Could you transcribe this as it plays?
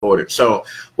recorded. So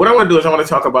what I want to do is I want to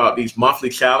talk about these monthly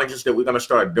challenges that we're going to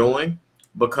start doing,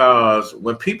 because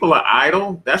when people are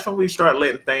idle, that's when we start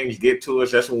letting things get to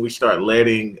us. That's when we start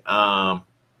letting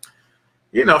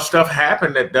stuff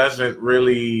happen that doesn't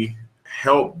really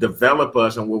help develop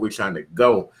us and where we're trying to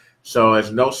go. So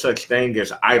there's no such thing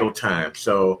as idle time.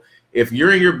 So if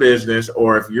you're in your business,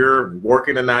 or if you're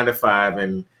working a 9 to 5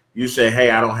 and you say,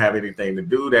 hey, I don't have anything to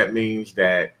do, that means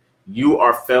that you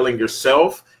are failing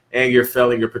yourself, and you're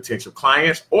failing your potential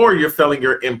clients, or you're failing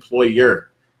your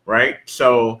employer, right?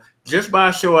 So just by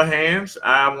a show of hands,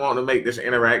 I want to make this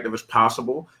interactive as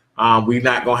possible. We're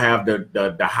not going to have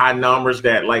the high numbers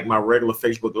that like my regular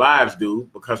Facebook Lives do,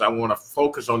 because I want to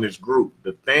focus on this group.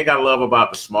 The thing I love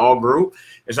about the small group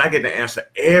is I get to answer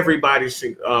everybody's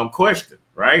question,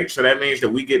 right? So that means that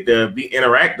we get to be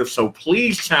interactive. So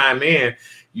please chime in.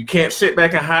 You can't sit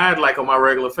back and hide like on my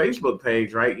regular Facebook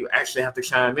page, right? You actually have to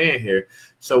chime in here.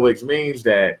 So which means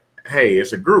that, hey,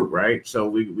 it's a group, right? So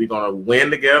we're going to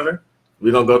win together.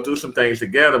 We're going to go through some things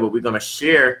together, but we're going to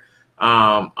share.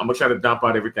 I'm going to try to dump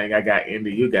out everything I got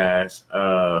into you guys,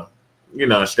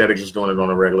 instead of just doing it on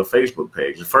a regular Facebook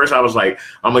page. At first, I was like,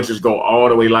 I'm going to just go all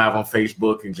the way live on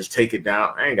Facebook and just take it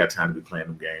down. I ain't got time to be playing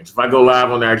them games. If I go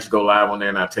live on there, I just go live on there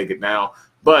and I take it down.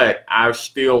 But I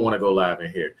still want to go live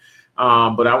in here.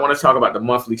 But I want to talk about the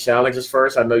monthly challenges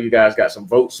first. I know you guys got some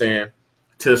votes in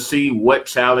to see what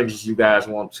challenges you guys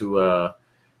want to,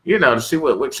 to see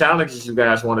what challenges you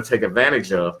guys want to take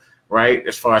advantage of, right?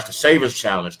 As far as the savings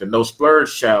challenge, the no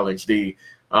splurge challenge, the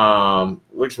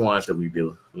which ones did we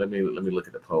do? Let me look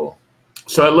at the poll.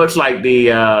 So it looks like the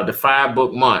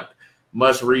 5-book month,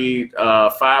 must read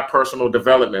 5 personal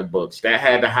development books. That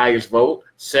had the highest vote.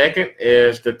 Second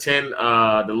is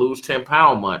the lose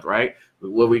 10-pound month, right?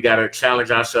 Where we got to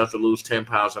challenge ourselves to lose 10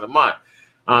 pounds in a month.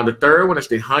 The third one is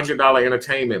the $100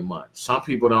 entertainment month. Some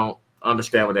people don't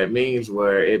understand what that means,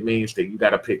 where it means that you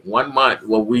got to pick 1 month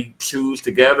where we choose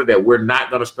together that we're not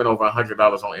going to spend over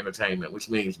 $100 on entertainment, which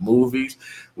means movies,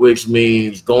 which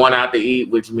means going out to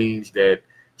eat, which means that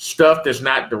stuff that's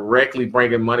not directly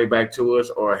bringing money back to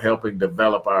us or helping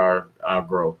develop our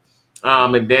growth.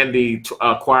 And then the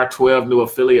acquire 12 new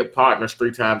affiliate partners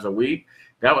 3 times a week.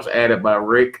 That was added by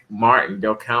Rick Martin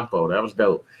Del Campo. That was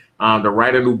dope. The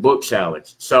Write a New Book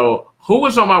Challenge. So who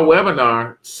was on my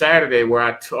webinar Saturday where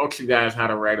I taught you guys how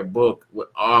to write a book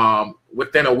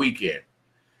within a weekend?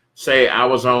 Say I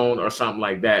was on or something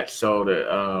like that. So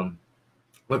that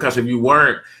because if you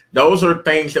weren't, those are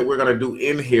things that we're going to do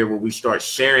in here where we start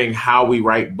sharing how we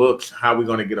write books, how we're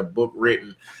going to get a book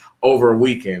written over a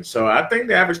weekend. So I think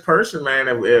the average person, man,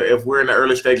 if we're in the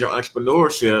early stage of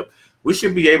entrepreneurship, we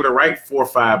should be able to write 4 or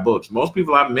 5 books. Most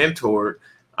people I've mentored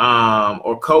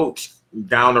or coached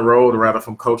down the road, or rather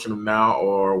from coaching them now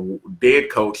or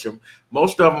did coach them,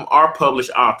 most of them are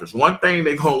published authors. One thing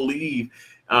they're going to leave,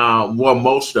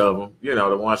 most of them,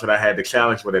 the ones that I had the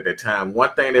challenge with at that time,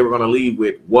 one thing they were going to leave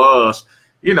with was,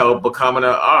 becoming an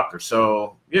author.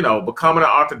 So, becoming an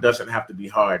author doesn't have to be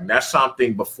hard. And that's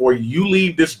something before you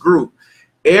leave this group.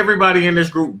 Everybody in this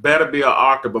group better be an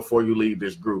author before you leave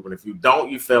this group. And if you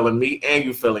don't, you failing me and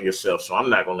you failing yourself. So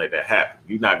I'm not going to let that happen.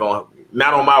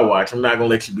 Not on my watch. I'm not going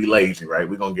to let you be lazy, right?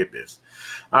 We're going to get this.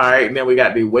 All right. And then we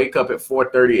got the wake up at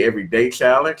 4:30 every day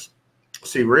challenge.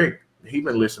 See, Rick, he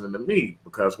been listening to me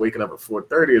because waking up at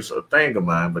 4:30 is a thing of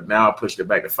mine. But now I pushed it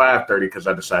back to 5:30 because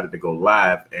I decided to go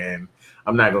live. And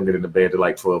I'm not going to get into bed till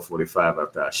like 12:45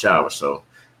 after I shower. So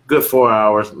good 4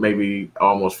 hours, maybe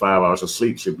almost 5 hours of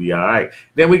sleep should be all right.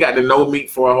 Then we got the no meat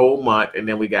for a whole month, and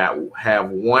then we have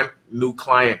 1 new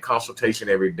client consultation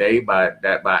every day by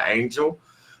Angel.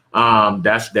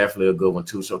 That's definitely a good one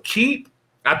too. So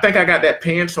I think I got that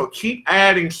pinned. So keep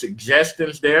adding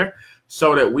suggestions there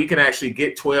so that we can actually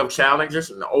get 12 challenges.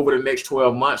 And over the next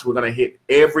 12 months, we're going to hit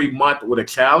every month with a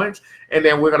challenge, and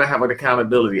then we're going to have an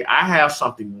accountability. I have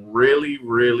something really,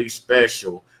 really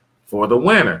special for the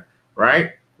winner,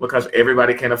 right? Because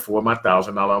everybody can't afford my $1,000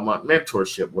 a month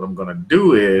mentorship. What I'm going to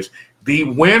do is the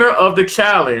winner of the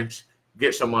challenge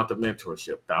gets a month of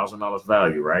mentorship, $1,000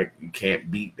 value, right? You can't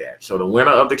beat that. So the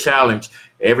winner of the challenge,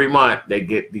 every month, they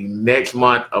get the next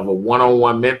month of a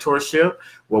one-on-one mentorship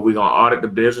where we're going to audit the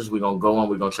business. We're going to go on.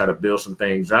 We're going to try to build some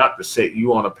things out to set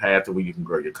you on a path to where you can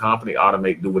grow your company,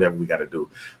 automate, do whatever we got to do.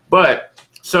 But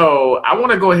so I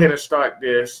want to go ahead and start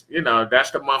this.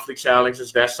 That's the monthly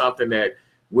challenges. That's something that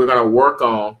we're going to work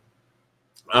on.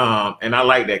 And I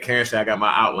like that. Karen said I got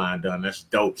my outline done. That's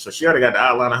dope. So she already got the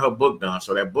outline of her book done.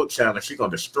 So that book challenge, she's going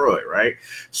to destroy it, right?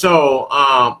 So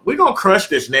we're going to crush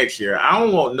this next year. I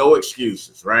don't want no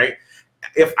excuses, right?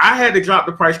 If I had to drop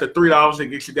the price to $3 to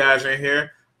get you guys in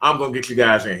here, I'm going to get you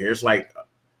guys in here. It's like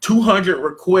 200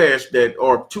 requests that,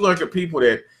 or 200 people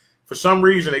that for some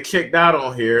reason they checked out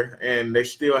on here and they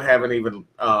still haven't even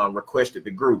requested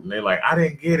the group. And they're like, I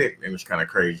didn't get it. And it's kind of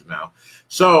crazy now.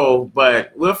 So,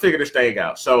 but we'll figure this thing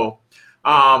out. So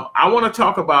I want to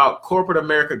talk about corporate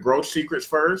America growth secrets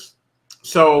first.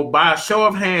 So by a show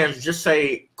of hands, just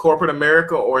say corporate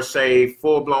America or say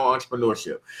full-blown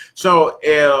entrepreneurship. So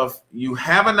if you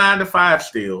have a 9-to-5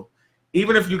 still,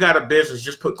 even if you got a business,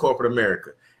 just put corporate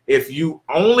America. If you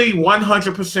only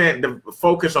 100%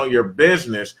 focus on your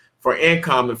business for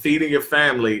income and feeding your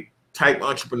family, type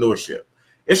entrepreneurship.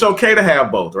 It's okay to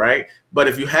have both, right? But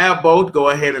if you have both, go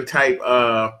ahead and type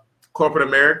corporate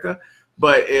America.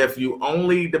 But if you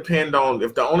only depend on,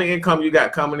 if the only income you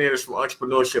got coming in is from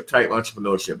entrepreneurship, type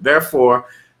entrepreneurship. Therefore,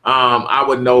 I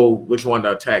would know which one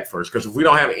to attack first. Because if we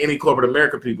don't have any corporate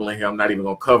America people in here, I'm not even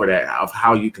going to cover that, of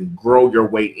how you can grow your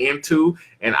way into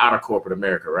and out of corporate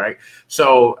America, right?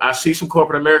 So I see some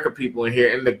corporate America people in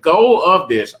here. And the goal of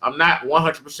this, I'm not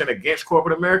 100% against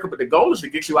corporate America, but the goal is to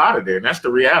get you out of there. And that's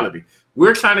the reality.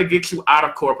 We're trying to get you out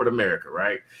of corporate America,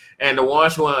 right? And the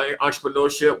ones who are in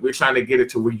entrepreneurship, we're trying to get it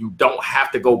to where you don't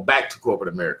have to go back to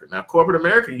corporate America. Now, corporate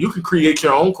America, you can create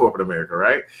your own corporate America,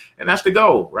 right? And that's the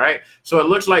goal, right? So it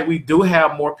looks like we do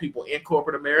have more people in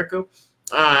corporate America,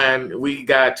 and we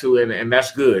got to, and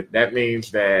that's good. That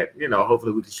means that, you know,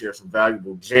 hopefully we can share some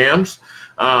valuable gems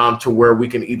to where we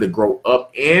can either grow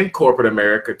up in corporate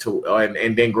America to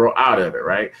and then grow out of it,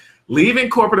 right? Leaving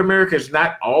corporate America is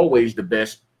not always the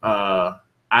best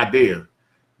idea.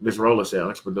 Ms. Roller said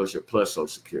entrepreneurship plus Social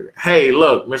Security. Hey,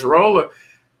 look, Ms. Roller,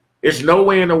 there's no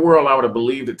way in the world I would have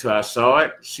believed it till I saw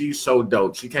it. She's so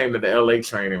dope. She came to the LA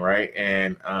training, right?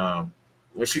 And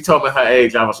when she told me her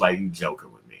age, I was like, you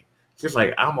joking with me. She's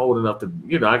like, I'm old enough to,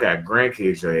 you know, I got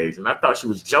grandkids your age. And I thought she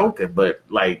was joking, but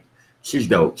like, she's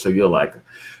dope, so you'll like her.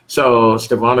 So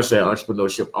Stevana said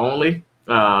entrepreneurship only.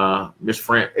 Miss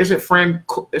Fran, is it Fran?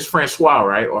 It's Francois,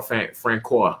 right? Or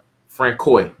Francois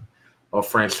or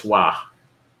Francois.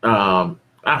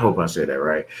 I hope I said that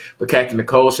right. But Captain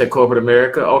Nicole said corporate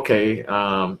America. Okay.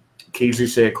 Keezy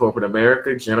said corporate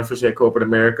America. Jennifer said corporate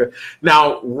America.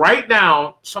 Now, right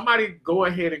now, somebody go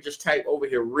ahead and just type over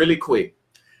here really quick.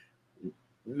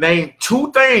 Name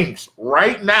 2 things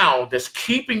right now that's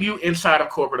keeping you inside of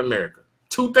corporate America.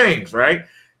 2 things, right?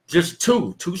 Just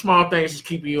 2 small things that's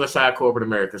keeping you inside corporate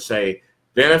America. Say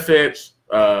benefits,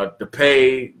 the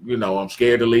pay, you know, I'm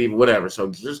scared to leave, whatever. So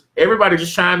just everybody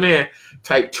just chime in,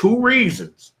 type 2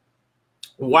 reasons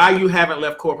why you haven't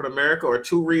left corporate America, or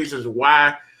 2 reasons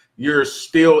why you're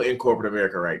still in corporate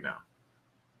America right now.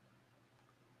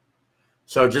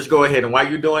 So just go ahead, and while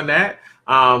you're doing that,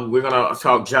 we're going to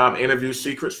talk job interview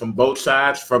secrets from both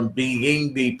sides, from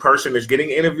being the person that's getting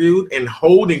interviewed and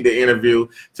holding the interview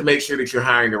to make sure that you're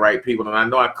hiring the right people. And I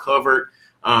know I covered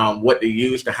what to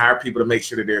use to hire people to make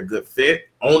sure that they're a good fit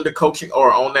on the coaching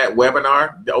or on that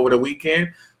webinar over the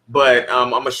weekend. But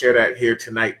I'm going to share that here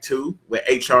tonight too with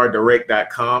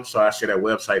hrdirect.com. So I'll share that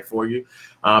website for you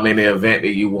in the event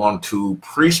that you want to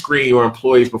pre-screen your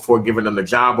employees before giving them the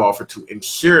job offer to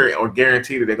ensure or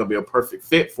guarantee that they're going to be a perfect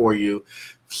fit for you,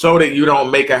 so that you don't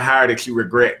make a hire that you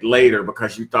regret later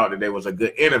because you thought that they was a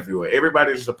good interviewer.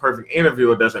 Everybody that's a perfect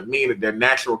interviewer doesn't mean that their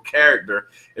natural character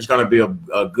is going to be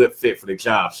a good fit for the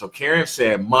job. So Karen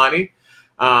said money.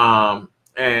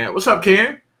 And what's up,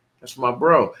 Karen? That's my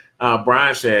bro.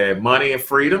 Brian said money and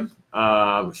freedom.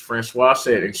 Francois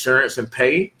said insurance and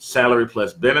pay, salary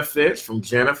plus benefits from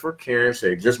Jennifer. Karen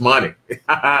said just money.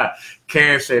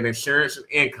 Karen said insurance and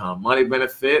income, money,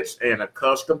 benefits, and a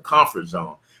custom comfort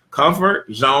zone. Comfort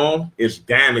zone is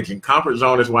damaging. Comfort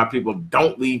zone is why people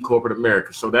don't leave corporate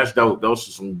America. So that's dope. Those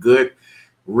are some good,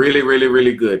 really, really,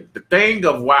 really good. The thing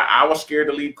of why I was scared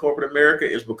to leave corporate America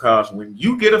is because when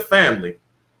you get a family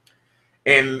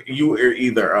and you are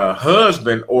either a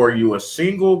husband or you a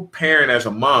single parent as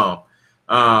a mom,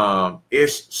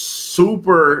 it's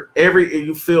super,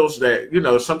 you feels that, you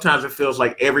know, sometimes it feels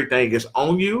like everything is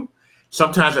on you.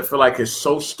 Sometimes it feels like it's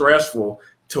so stressful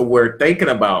to where thinking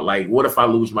about, like, what if I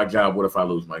lose my job? What if I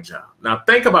lose my job? Now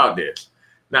think about this.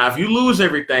 Now, if you lose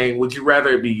everything, would you rather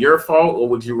it be your fault, or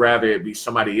would you rather it be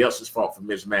somebody else's fault for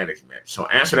mismanagement? So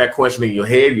answer that question in your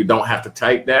head. You don't have to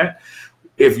type that.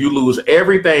 If you lose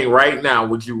everything right now,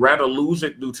 would you rather lose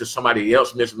it due to somebody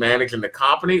else mismanaging the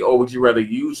company, or would you rather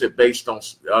use it based on,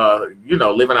 you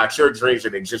know, living out your dreams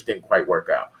and it just didn't quite work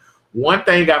out? One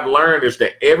thing I've learned is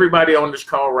that everybody on this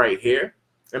call right here,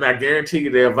 and I guarantee you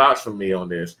they'll vouch for me on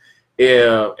this,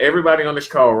 everybody on this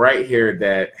call right here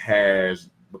that has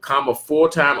become a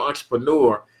full-time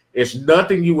entrepreneur It's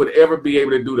nothing you would ever be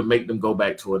able to do to make them go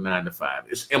back to a 9 to 5.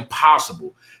 It's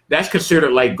impossible. That's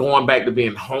considered like going back to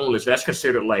being homeless. That's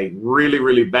considered like really,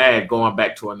 really bad going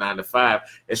back to a 9 to 5,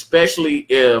 especially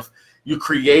if you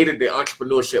created the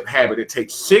entrepreneurship habit. It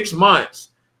takes 6 months.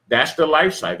 That's the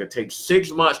life cycle. It takes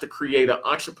 6 months to create an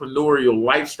entrepreneurial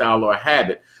lifestyle or a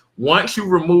habit. Once you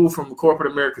remove from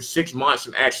corporate America 6 months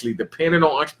and actually depending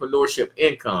on entrepreneurship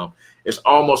income, it's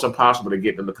almost impossible to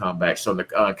get them to come back. So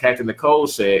Captain Nicole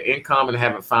said, income and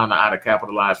haven't found out how to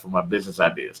capitalize for my business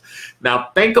ideas. Now,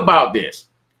 think about this.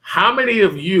 How many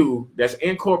of you that's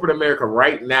in corporate America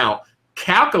right now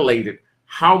calculated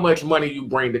how much money you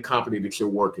bring the company that you're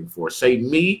working for? Say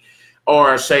me,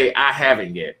 or say I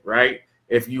haven't yet, right?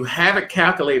 If you haven't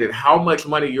calculated how much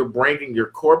money you're bringing your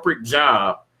corporate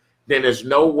job, then there's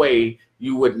no way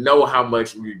you would know how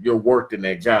much you're worth in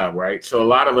that job, right? So a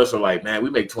lot of us are like, man, we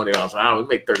make $20 an hour, we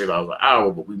make $30 an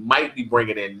hour, but we might be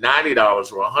bringing in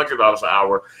 $90 or $100 an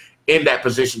hour in that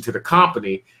position to the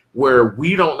company, where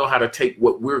we don't know how to take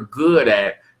what we're good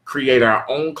at, create our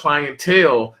own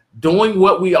clientele, doing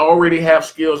what we already have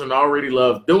skills and already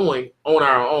love doing on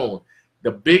our own.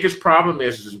 The biggest problem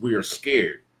is we are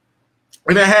scared.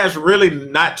 And it has really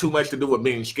not too much to do with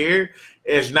being scared.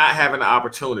 It's not having the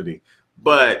opportunity.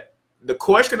 But the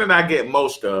question that I get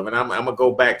most of, and I'm going to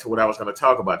go back to what I was going to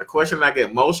talk about. The question that I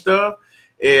get most of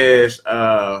is,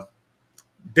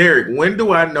 Derek, when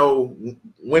do I know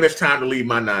when it's time to leave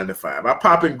my 9 to 5? I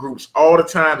pop in groups all the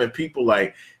time and people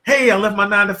like, hey, I left my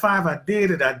 9 to 5. I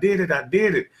did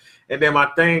it. And then my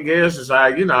thing is I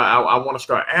want to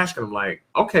start asking them like,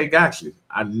 okay, got you.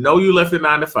 I know you left your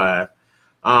 9 to 5.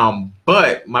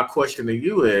 But my question to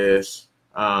you is,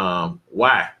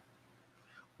 why?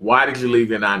 Why did you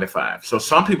leave your 9 to 5? So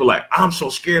some people are like, I'm so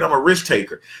scared, I'm a risk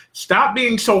taker. Stop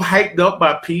being so hyped up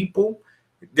by people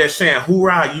that's saying,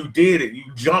 hoorah, you did it. You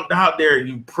jumped out there.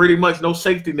 You pretty much no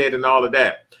safety net and all of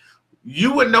that.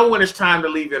 You would know when it's time to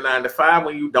leave your 9 to 5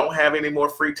 when you don't have any more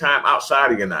free time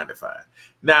outside of your 9 to 5.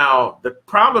 Now, the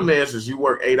problem is you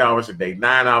work 8 hours a day,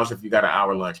 9 hours if you got an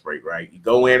hour lunch break, right? You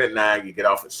go in at 9, you get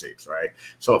off at 6, right?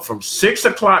 So from 6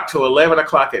 o'clock to 11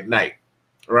 o'clock at night,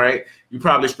 right? You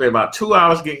probably spend about 2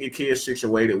 hours getting your kids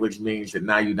situated, which means that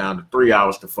now you're down to 3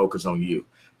 hours to focus on you.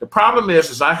 The problem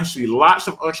is I can see lots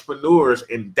of entrepreneurs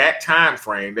in that time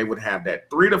frame. They would have that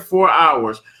 3 to 4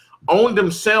 hours on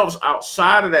themselves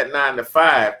outside of that 9 to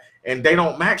 5, and they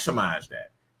don't maximize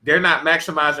that. They're not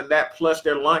maximizing that plus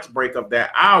their lunch break of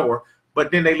that hour,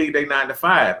 but then they leave their 9 to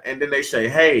 5, and then they say,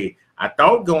 hey, I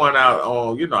thought going out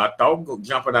on, I thought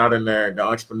jumping out in there, the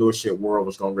entrepreneurship world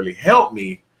was going to really help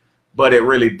me, but it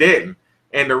really didn't.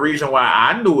 And the reason why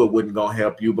I knew it wasn't going to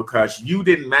help you, because you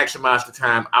didn't maximize the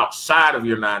time outside of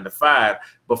your 9 to 5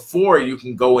 before you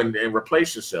can go in and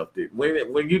replace yourself.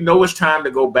 When you know it's time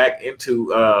to go back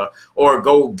into or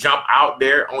go jump out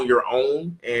there on your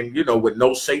own and, with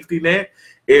no safety net,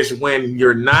 is when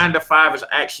your 9 to 5 is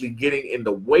actually getting in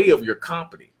the way of your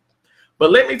company.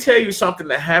 But let me tell you something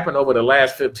that happened over the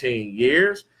last 15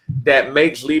 years that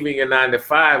makes leaving your 9 to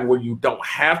 5 where you don't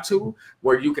have to,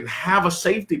 where you can have a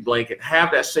safety blanket,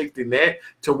 have that safety net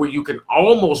to where you can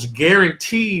almost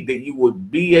guarantee that you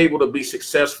would be able to be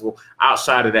successful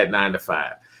outside of that 9 to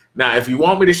 5. Now, if you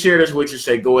want me to share this with you,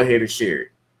 say, go ahead and share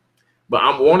it. But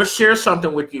I want to share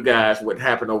something with you guys, what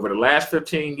happened over the last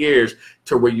 15 years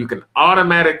to where you can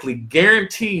automatically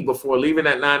guarantee before leaving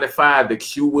that 9 to 5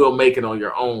 that you will make it on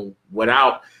your own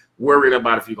without worrying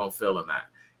about if you're going to fail or not.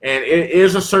 And it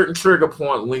is a certain trigger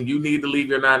point when you need to leave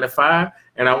your 9 to 5.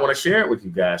 And I want to share it with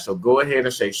you guys. So go ahead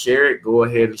and say, share it. Go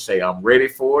ahead and say, I'm ready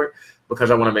for it,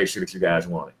 because I want to make sure that you guys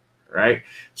want it. Right.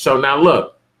 So now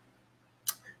look,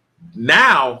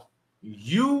 now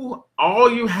all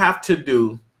you have to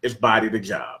do is body the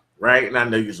job. Right. And I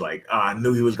know you're like, oh, I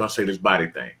knew he was going to say this body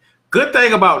thing. Good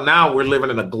thing about now, we're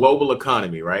living in a global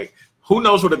economy, right? Who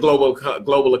knows what a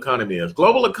global economy is?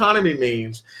 Global economy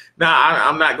means, now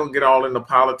I'm not going to get all into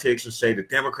politics and say the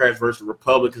Democrats versus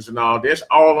Republicans and all this.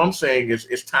 All I'm saying is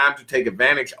it's time to take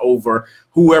advantage over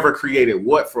whoever created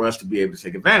what for us to be able to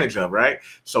take advantage of, right?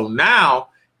 So now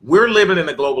we're living in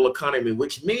a global economy,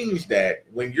 which means that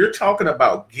when you're talking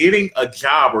about getting a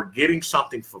job or getting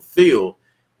something fulfilled,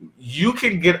 you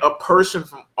can get a person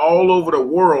from all over the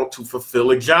world to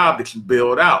fulfill a job that you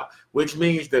build out, which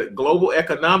means that global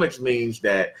economics means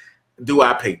that, do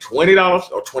I pay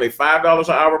 $20 or $25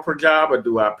 an hour per job, or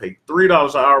do I pay $3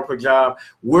 an hour per job?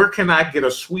 Where can I get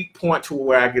a sweet point to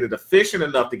where I get it efficient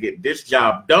enough to get this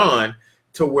job done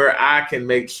to where I can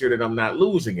make sure that I'm not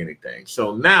losing anything?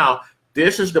 So now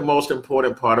this is the most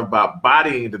important part about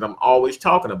bodying that I'm always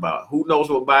talking about. Who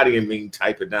knows what bodying means?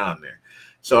 Type it down there.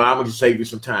 So I'm going to save you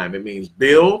some time. It means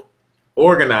build,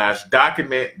 organize,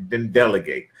 document, then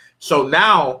delegate. So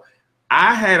now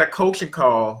I had a coaching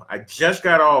call. I just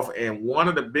got off, and one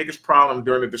of the biggest problems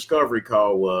during the discovery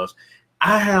call was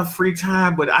I have free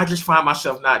time, but I just find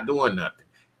myself not doing nothing.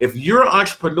 If you're an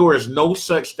entrepreneur, there's no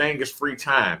such thing as free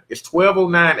time. It's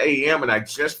 12:09 a.m. and I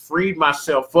just freed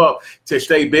myself up to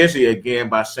stay busy again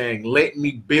by saying, let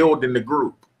me build in the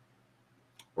group,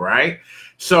 right?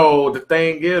 So the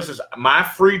thing is my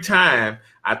free time,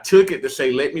 I took it to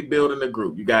say, let me build in the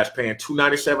group. You guys paying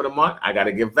 $297 a month. I got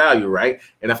to give value, right?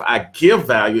 And if I give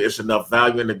value, it's enough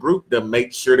value in the group to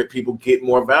make sure that people get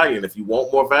more value. And if you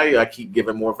want more value, I keep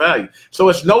giving more value. So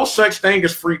it's no such thing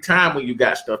as free time when you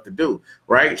got stuff to do,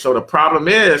 right? So the problem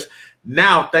is,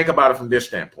 now think about it from this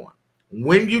standpoint.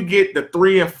 When you get the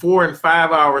 3 and 4 and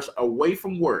 5 hours away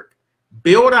from work,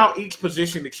 build out each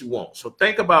position that you want. So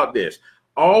think about this.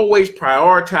 Always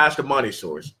prioritize the money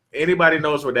source. Anybody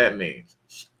knows what that means?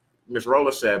 Ms.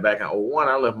 Roller said back in 01,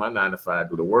 I left my 9 to 5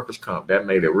 to the workers' comp. That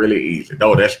made it really easy.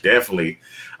 No, that's definitely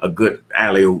a good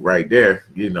alley-oop right there.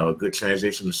 You know, a good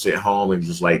transition to sit home and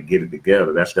just like get it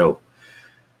together. That's dope.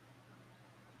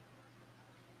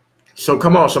 So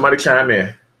come on, somebody chime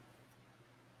in.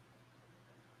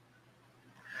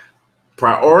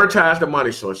 Prioritize the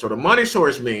money source. So the money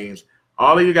source means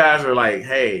all of you guys are like,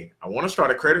 hey, I want to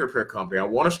start a credit repair company. I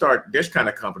want to start this kind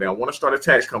of company. I want to start a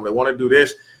tax company. I want to do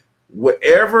this.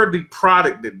 Whatever the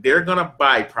product that they're going to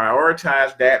buy,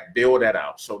 prioritize that, build that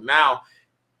out. So now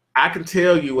I can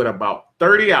tell you in about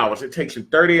 30 hours, it takes you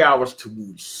 30 hours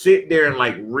to sit there and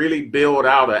like really build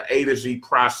out an A to Z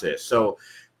process. So,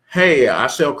 hey, I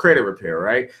sell credit repair,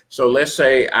 right? So let's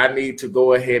say I need to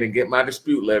go ahead and get my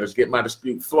dispute letters, get my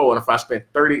dispute flow. And if I spend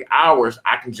 30 hours,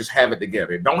 I can just have it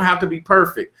together. It don't have to be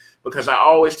perfect, because I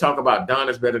always talk about done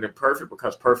is better than perfect,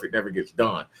 because perfect never gets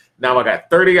done. Now I got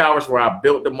 30 hours where I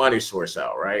built the money source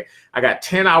out, right? I got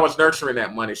 10 hours nurturing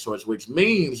that money source, which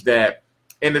means that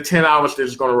in the 10 hours that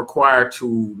it's going to require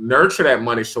to nurture that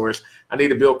money source, I need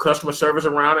to build customer service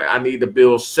around it. I need to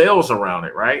build sales around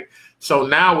it, right? So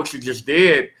now what you just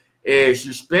did is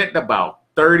you spent about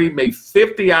 30, maybe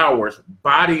 50 hours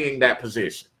bodying that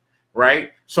position,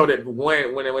 right? So that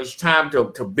when it was time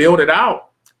to build it out,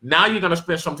 now you're going to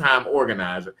spend some time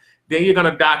organizing. Then you're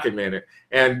going to document it.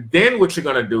 And then what you're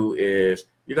going to do is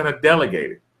you're going to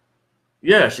delegate it.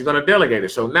 Yes, you're going to delegate it.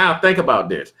 So now think about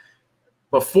this.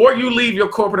 Before you leave your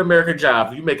corporate American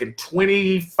job, you're making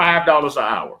 $25 an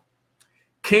hour.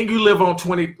 Can you live on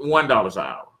 $21 an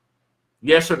hour?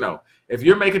 Yes or no? If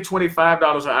you're making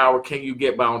 $25 an hour, can you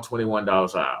get by on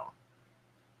 $21 an hour?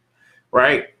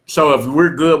 Right? So if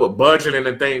we're good with budgeting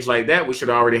and things like that, we should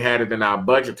already have it in our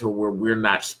budget to where we're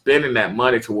not spending that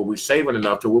money to where we're saving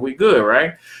enough to where we're good,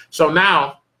 right? So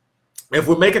now, if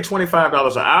we're making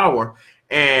 $25 an hour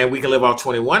and we can live off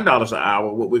 $21 an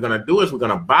hour, what we're going to do is we're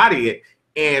going to body it.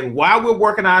 And while we're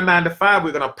working our 9 to 5,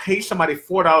 we're going to pay somebody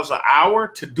 $4 an hour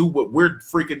to do what we're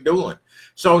freaking doing.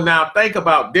 So now think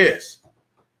about this.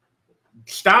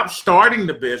 Stop starting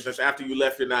the business after you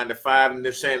left your 9 to 5 and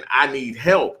then saying, I need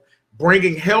help.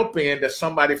 Bringing help in to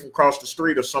somebody from across the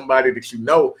street or somebody that you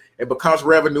know, and because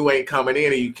revenue ain't coming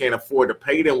in and you can't afford to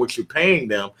pay them what you're paying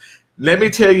them, let me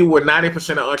tell you where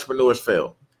 90% of entrepreneurs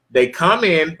fail. They come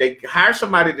in, they hire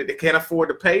somebody that they can't afford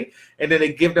to pay, and then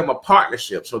they give them a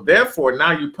partnership. So therefore,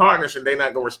 now you partners and they're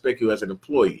not going to respect you as an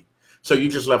employee. So you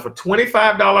just left a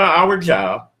 $25 an hour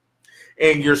job,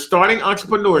 and you're starting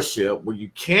entrepreneurship where you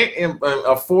can't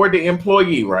afford the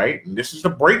employee, right? And this is the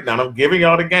breakdown. I'm giving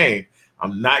y'all the game.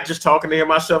 I'm not just talking to hear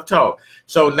myself talk.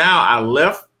 So now I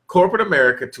left corporate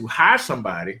America to hire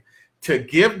somebody to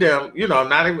give them, you know,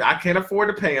 I can't afford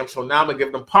to pay them. So now I'm going to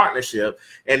give them partnership.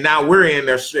 And now we're in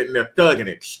there sitting there thugging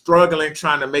it, struggling,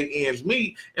 trying to make ends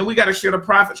meet. And we got to share the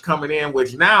profits coming in,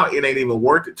 which now it ain't even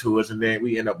worth it to us. And then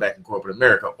we end up back in corporate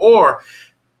America. Or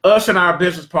us and our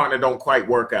business partner don't quite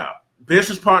work out.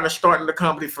 Business partner starting the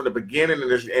company from the beginning,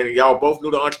 and y'all both knew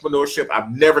the entrepreneurship.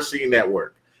 I've never seen that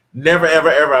work. Never, ever,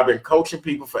 ever. I've been coaching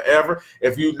people forever.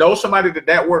 If you know somebody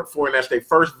that worked for and that's their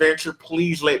first venture,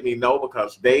 please let me know,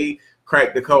 because they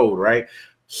cracked the code, right?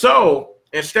 So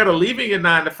instead of leaving your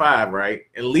 9 to 5, right,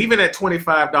 and leaving that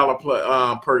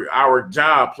 $25 per hour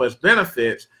job plus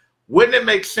benefits, wouldn't it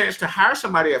make sense to hire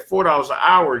somebody at $4 an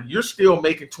hour? You're still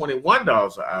making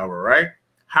 $21 an hour, right?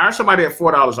 Hire somebody at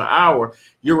 $4 an hour.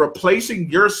 You're replacing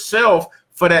yourself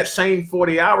for that same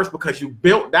 40 hours because you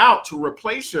built out to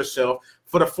replace yourself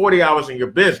for the 40 hours in your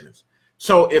business.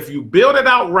 So if you build it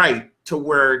out right to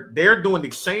where they're doing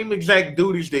the same exact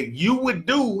duties that you would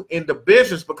do in the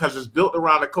business because it's built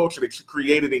around the culture that you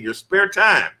created in your spare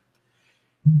time,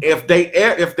 If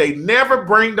they never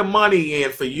bring the money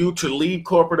in for you to leave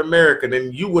corporate America,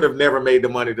 then you would have never made the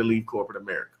money to leave corporate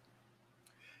America.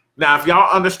 Now, if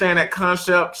y'all understand that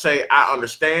concept, say, I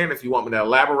understand. If you want me to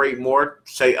elaborate more,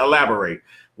 say, elaborate.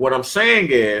 What I'm saying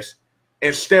is,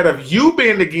 instead of you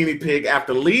being the guinea pig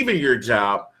after leaving your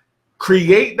job,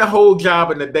 create the whole job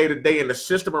in the day-to-day and the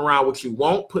system around what you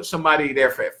want. Put somebody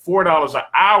there for $4 an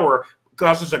hour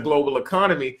because it's a global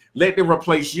economy. Let them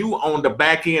replace you on the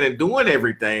back end and doing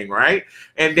everything, right?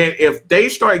 And then if they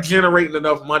start generating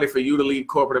enough money for you to leave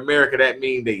corporate America, that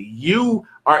means that you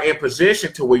are in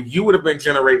position to where you would have been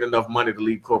generating enough money to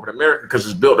leave corporate America because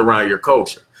it's built around your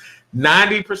culture.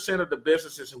 90% of the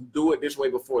businesses who do it this way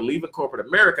before leaving corporate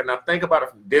America, now think about it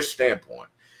from this standpoint.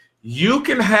 You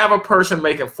can have a person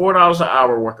making $4 an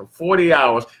hour, working 40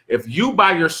 hours. If you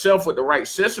by yourself with the right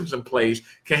systems in place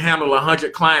can handle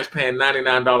 100 clients paying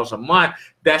 $99 a month,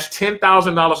 that's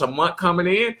 $10,000 a month coming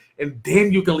in, and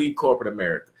then you can leave corporate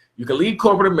America. You can leave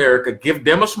corporate America, give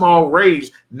them a small raise.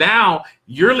 Now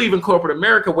you're leaving corporate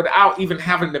America without even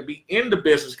having to be in the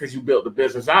business because you built the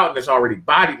business out and it's already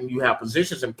bodied and you have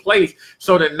positions in place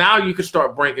so that now you can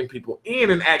start bringing people in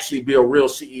and actually be a real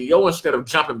CEO instead of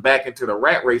jumping back into the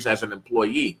rat race as an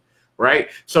employee, right?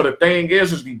 So the thing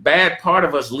is the bad part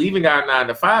of us leaving our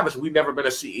 9-to-5 is we've never been a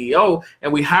CEO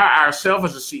and we hire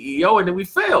ourselves as a CEO and then we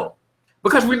fail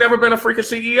because we've never been a freaking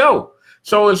CEO.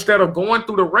 So instead of going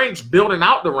through the ranks, building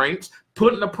out the ranks,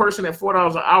 putting a person at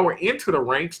 $4 an hour into the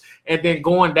ranks, and then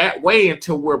going that way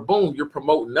until we're boom, you're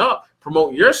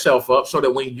promoting yourself up so that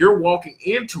when you're walking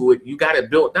into it, you got it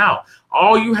built out.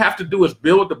 All you have to do is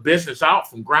build the business out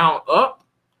from ground up,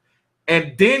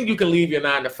 and then you can leave your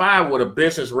 9-to-5 with a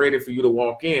business ready for you to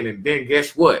walk in. And then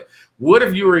guess what? What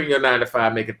if you were in your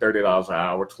 9-to-5 making $30 an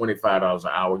hour, $25 an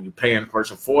hour, you're paying the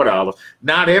person $4?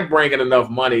 Now they're bringing enough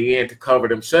money in to cover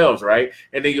themselves, right?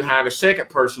 And then you hire the second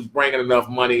person who's bringing enough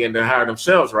money in to hire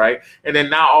themselves, right? And then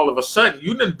now all of a sudden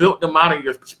you done built them out in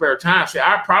your spare time. See,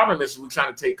 our problem is we're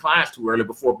trying to take clients too early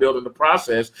before building the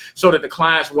process so that the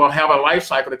clients will have a life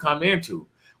cycle to come into.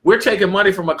 We're taking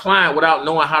money from a client without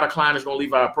knowing how the client is going to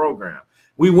leave our program.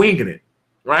 We winging it.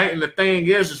 Right. And the thing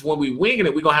is when we winging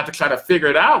it, we're going to have to try to figure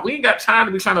it out. We ain't got time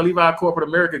to be trying to leave our corporate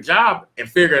America job and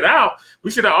figure it out. We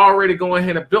should have already gone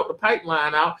ahead and built the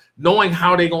pipeline out, knowing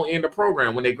how they're going to end the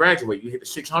program when they graduate. You hit the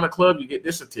 600 club, you get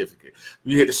this certificate.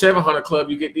 You hit the 700 club,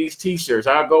 you get these T-shirts.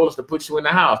 Our goal is to put you in the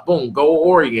house. Boom, goal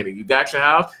oriented. You got your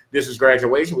house. This is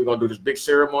graduation. We're going to do this big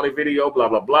ceremony video, blah,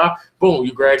 blah, blah. Boom,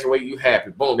 you graduate, you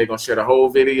happy. Boom, they're going to share the whole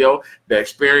video. The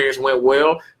experience went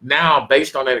well. Now,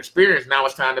 based on that experience, now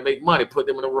it's time to make money. Put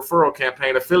them in a referral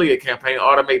campaign, affiliate campaign,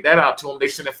 automate that out to them. They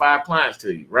sending 5 clients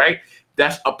to you, right?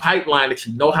 That's a pipeline that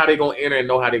you know how they're going to enter and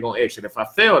know how they're going to exit. If I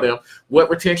fail them, what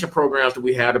retention programs do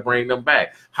we have to bring them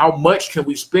back? How much can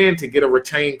we spend to get a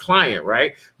retained client,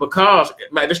 right? Because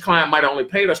this client might have only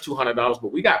paid us $200,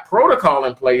 but we got protocol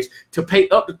in place to pay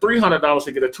up to $300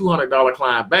 to get a $200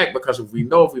 client back, because if we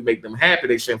make them happy,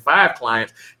 they send 5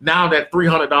 clients. Now that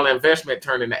 $300 investment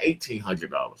turned into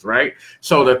 $1,800, right?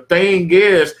 So the thing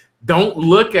is, don't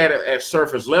look at it at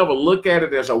surface level. Look at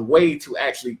it as a way to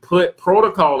actually put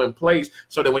protocol in place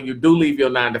so that when you do leave your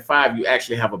 9-to-5, you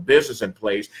actually have a business in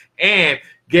place. And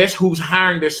guess who's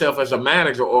hiring themselves as a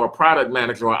manager or a product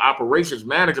manager or operations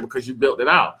manager because you built it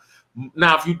out.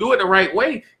 Now, if you do it the right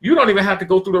way, you don't even have to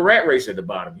go through the rat race at the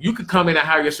bottom. You can come in and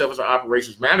hire yourself as an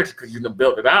operations manager because you done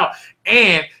built it out.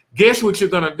 And guess what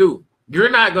you're going to do? You're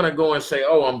not going to go and say,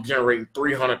 oh, I'm generating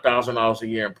 $300,000 a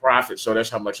year in profit, so that's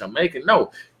how much I'm making.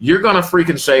 No, you're going to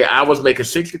freaking say, I was making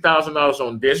 $60,000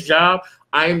 on this job.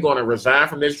 I am going to resign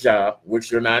from this job,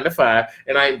 which you're 9-to-5,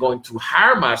 and I am going to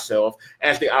hire myself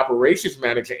as the operations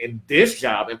manager in this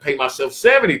job and pay myself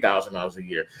 $70,000 a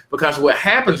year. Because what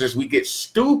happens is we get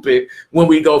stupid when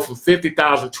we go from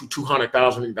 $50,000 to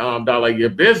 $200,000 a year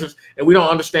business, and we don't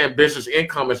understand business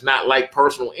income is not like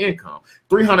personal income.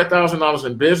 $300,000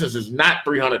 in business is not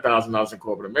 $300,000 in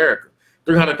corporate America.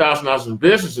 $300,000 in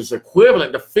business is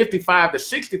equivalent to $55,000 to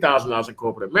 $60,000 in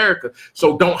corporate America.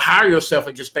 So don't hire yourself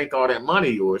and just think all that money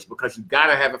yours, because you got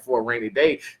to have it for a rainy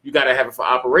day. You got to have it for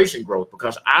operation growth,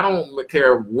 because I don't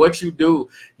care what you do.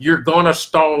 You're going to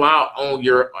stall out on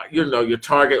your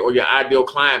target or your ideal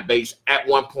client base at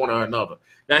one point or another.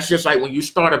 That's just like when you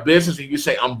start a business and you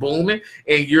say, I'm booming,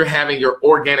 and you're having your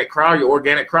organic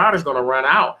crowd is going to run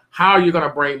out. How are you going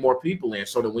to bring more people in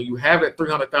so that when you have that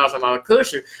 $300,000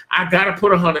 cushion, I got to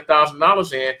put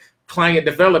 $100,000 in client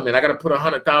development. I got to put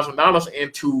 $100,000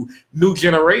 into new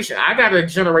generation. I got to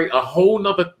generate a whole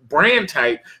nother brand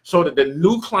type so that the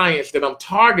new clients that I'm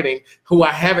targeting, who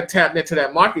I haven't tapped into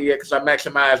that market yet because I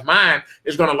maximize mine,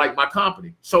 is going to like my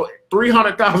company. So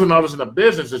 $300,000 in a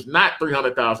business is not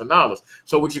 $300,000.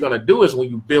 So what you're going to do is when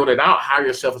you build it out, hire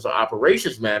yourself as an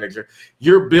operations manager,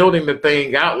 you're building the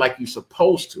thing out like you're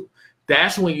supposed to.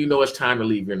 That's when you know it's time to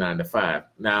leave your 9 to 5.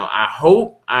 Now, I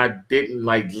hope I didn't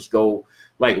like just go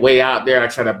like way out there. I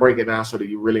try to break it down so that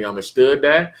you really understood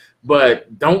that.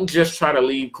 But don't just try to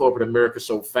leave corporate America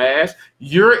so fast.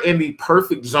 You're in the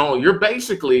perfect zone. You're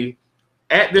basically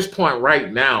at this point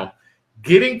right now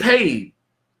getting paid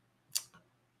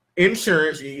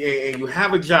insurance, and you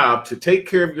have a job to take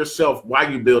care of yourself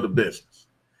while you build a business.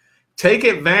 Take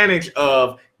advantage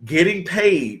of getting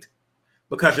paid,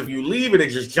 because if you leave it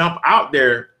and just jump out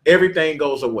there, everything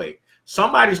goes away.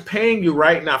 Somebody's paying you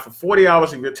right now for 40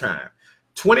 hours of your time.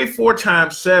 24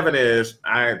 times 7 is,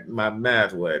 my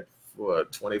math, what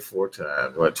 24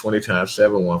 times, 20 times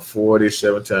 7, 140,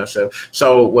 7 times 7.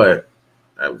 So what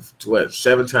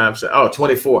 7 times 7,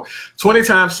 24. 20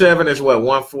 times 7 is what?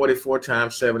 144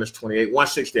 times 7 is 28,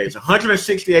 168. It's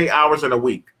 168 hours in a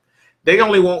week. They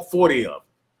only want 40 of them.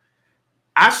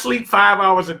 I sleep 5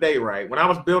 hours a day, right? When I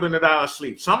was building it out, I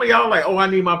sleep. Some of y'all like, oh, I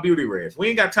need my beauty rest. We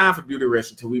ain't got time for beauty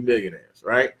rest until we millionaires,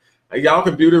 right? Y'all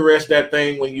can beauty rest that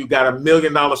thing when you got $1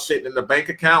 million sitting in the bank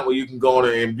account where you can go on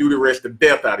and beauty rest the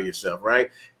death out of yourself,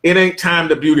 right? It ain't time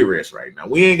to beauty rest right now.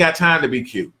 We ain't got time to be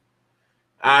cute.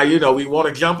 We want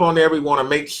to jump on there. We want to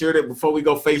make sure that before we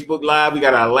go Facebook Live, we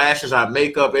got our lashes, our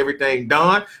makeup, everything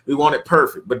done. We want it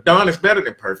perfect. But done is better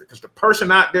than perfect, because the person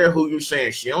out there who you're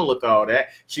saying she don't look all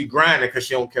that, she grinding because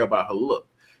she don't care about her look.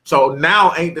 So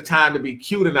now ain't the time to be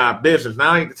cute in our business.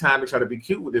 Now ain't the time to try to be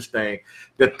cute with this thing.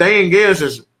 The thing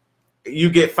is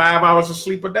you get 5 hours of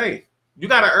sleep a day. You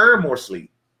got to earn more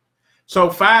sleep.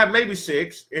 So 5, maybe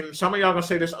 6. And some of y'all going to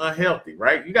say this unhealthy,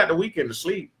 right? You got the weekend to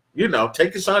sleep.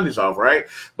 Take your Sundays off, right?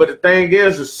 But the thing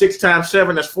is 6 times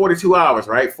 7, that's 42 hours,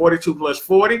 right? 42 plus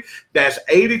 40, that's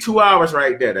 82 hours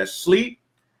right there. That's sleep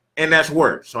and that's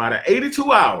work. So out of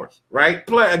 82 hours, right?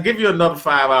 I'll give you another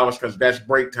 5 hours because that's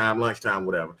break time, lunchtime,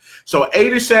 whatever. So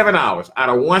 87 hours out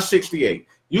of 168.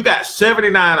 You got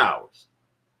 79 hours.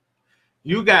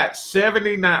 You got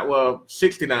 69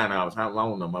 hours. I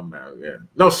don't know my math. Yeah.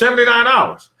 No, 79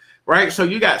 hours, right? So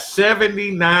you got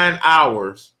 79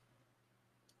 hours,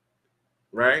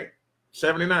 right?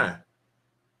 79.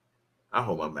 I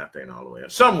hope my math ain't all the way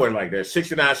up. Somewhere like that,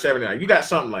 69, 79. You got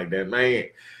something like that, man.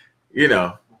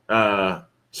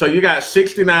 So you got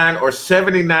 69 or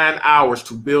 79 hours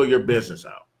to build your business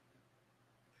out.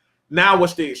 Now,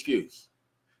 what's the excuse?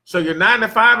 So your 9 to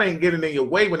 5 ain't getting in your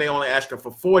way when they only asking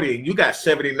for 40, and you got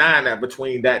 79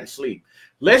 between that and sleep.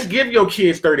 Let's give your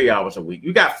kids 30 hours a week.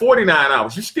 You got 49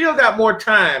 hours. You still got more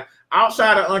time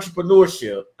outside of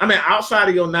entrepreneurship. Outside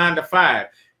of your 9 to 5.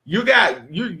 You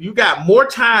got more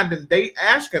time than they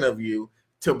asking of you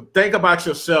to think about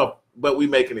yourself, but we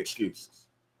making excuses.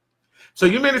 So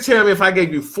you mean to tell me if I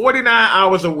gave you 49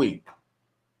 hours a week,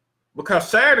 because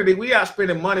Saturday we out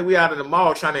spending money, we out in the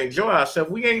mall trying to enjoy ourselves,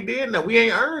 we ain't did that. We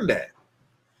ain't earned that.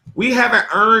 We haven't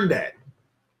earned that.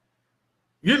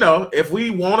 If we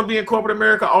want to be in corporate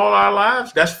America all our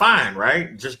lives, that's fine,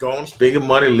 right? Just go and spend your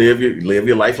money, live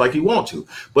your life like you want to.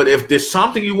 But if there's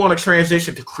something you want to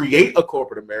transition to create a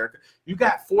corporate America, you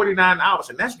got 49 hours,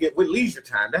 and that's with leisure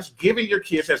time. That's giving your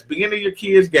kids, that's beginning your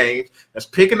kids' games, that's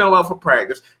picking them up for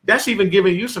practice. That's even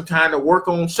giving you some time to work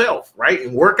on self, right?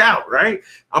 And work out, right?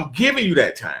 I'm giving you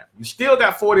that time. You still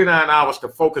got 49 hours to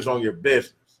focus on your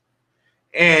business.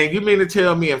 And you mean to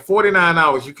tell me in 49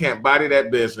 hours you can't body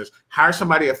that business, hire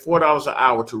somebody at $4 an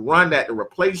hour to run that, to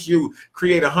replace you,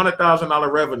 create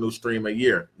 $100,000 revenue stream a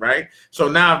year, right? So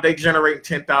now if they generate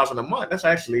 $10,000 a month, that's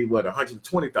actually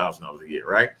 $120,000 a year,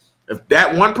 right? If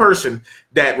that one person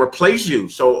that replaced you,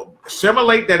 so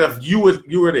simulate that if you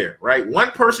were there, right?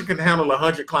 One person can handle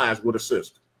 100 clients with a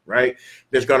system, right?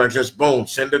 That's gonna just boom,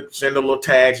 send the little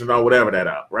tags and all whatever that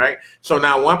out, right? So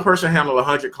now one person handle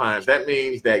 100 clients. That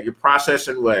means that you're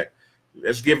processing what?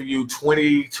 Let's give you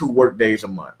 22 work days a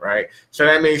month, right? So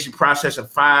that means you're processing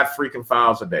 5 freaking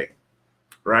files a day,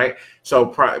 right? So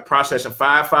processing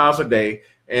 5 files a day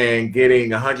and getting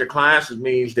 100 clients, it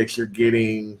means that you're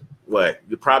getting what?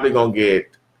 You're probably gonna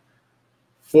get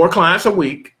 4 clients a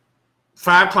week,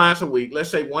 5 clients a week. Let's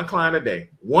say 1 client a day.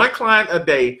 1 client a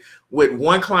day with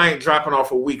 1 client dropping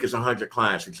off a week is 100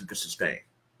 clients that you can sustain.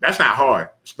 That's not hard.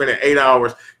 Spending 8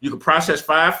 hours, you can process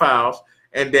 5 files,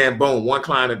 and then boom, 1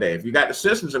 client a day. If you got the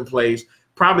systems in place,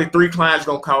 probably 3 clients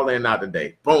gonna call in out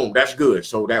today. Boom, that's good.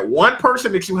 So that one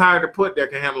person that you hired to put there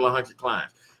can handle 100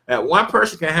 clients. That one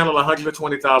person can handle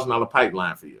 $120,000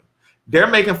 pipeline for you. They're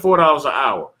making $4 an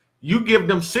hour. You give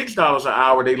them $6 an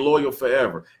hour, they loyal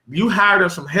forever. You hire them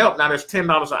some help, now that's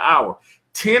 $10 an hour.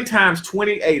 10 times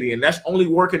 2080, and that's only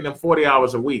working them 40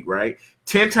 hours a week, right?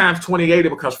 10 times 2080,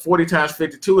 because 40 times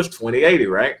 52 is 2080,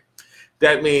 right?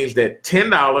 That means that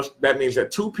 $10, that means that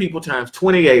 2 people times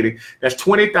 2080, that's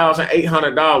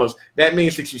 $20,800. That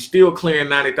means that you're still clearing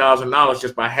 $90,000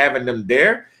 just by having them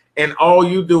there. And all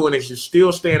you doing is you're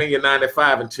still staying in your 9 to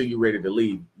 5 until you're ready to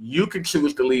leave. You can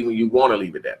choose to leave when you want to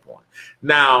leave at that point.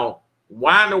 Now,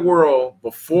 why in the world,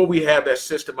 before we have that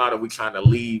system out, are we trying to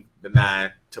leave the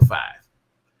 9 to 5?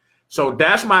 So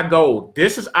that's my goal.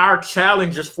 This is our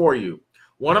challenges for you.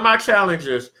 One of my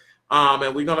challenges,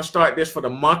 and we're going to start this for the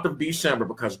month of December,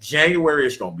 because January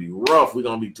is going to be rough. We're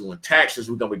going to be doing taxes.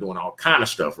 We're going to be doing all kind of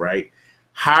stuff, right?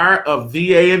 Hire a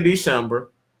VA in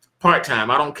December,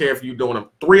 part-time. I don't care if you're doing them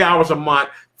 3 hours a month,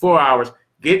 4 hours.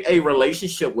 Get a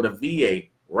relationship with a VA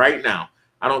right now.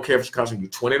 I don't care if it's costing you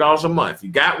 $20 a month. If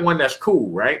you got one, that's cool,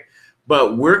 right?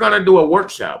 But we're going to do a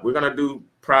workshop. We're going to do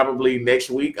probably next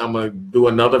week. I'm going to do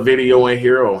another video in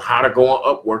here on how to go on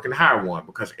Upwork and hire one,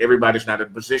 because everybody's not in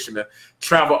a position to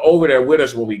travel over there with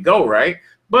us when we go, right?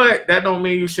 But that don't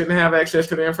mean you shouldn't have access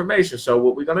to the information. So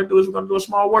what we're going to do is we're going to do a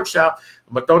small workshop.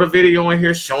 I'm going to throw the video in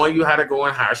here showing you how to go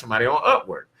and hire somebody on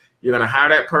Upwork. You're going to hire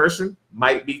that person,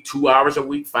 might be 2 hours a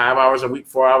week, 5 hours a week,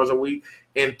 4 hours a week,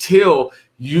 until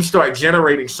you start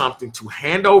generating something to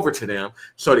hand over to them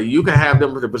so that you can have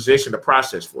them in a position to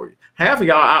process for you. Half of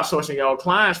y'all outsourcing y'all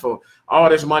clients for all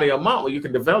this money a month, well, you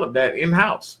can develop that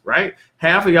in-house, right?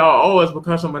 Half of y'all, it's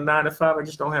because I'm a 9 to 5, I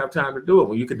just don't have time to do it.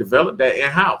 Well, you can develop that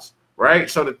in-house, right?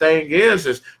 So the thing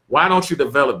is why don't you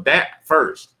develop that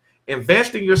first?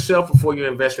 Invest in yourself before you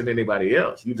invest in anybody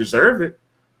else. You deserve it.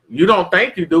 You don't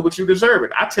think you do, but you deserve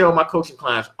it. I tell my coaching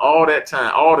clients all the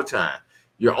time,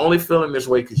 you're only feeling this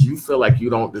way because you feel like you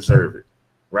don't deserve it,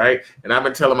 right? And I've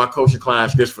been telling my coaching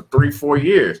clients this for 3-4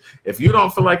 years. If you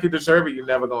don't feel like you deserve it, you're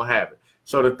never going to have it.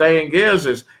 So the thing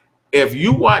is if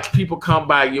you watch people come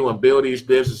by you and build these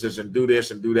businesses and do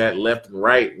this and do that left and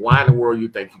right, why in the world you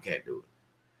think you can't do it?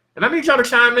 And I need y'all to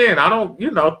chime in. I don't,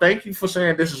 thank you for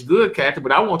saying this is good, Kathy,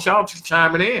 but I want y'all to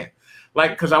chime in,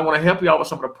 because I want to help y'all with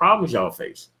some of the problems y'all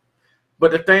face. But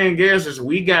the thing is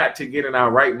we got to get in our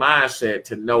right mindset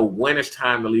to know when it's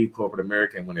time to leave corporate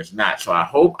America and when it's not. So I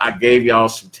hope I gave y'all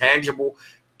some tangible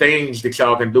things that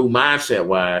y'all can do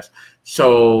mindset-wise,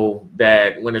 so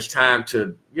that when it's time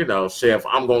to, say if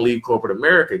I'm going to leave corporate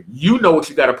America, you know what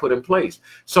you got to put in place.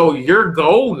 So your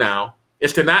goal now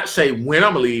is to not say when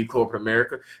I'm going to leave corporate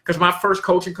America, because my first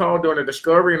coaching call during the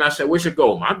discovery, and I said, what's your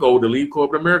goal? My goal to leave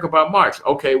corporate America by March.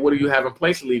 Okay, what do you have in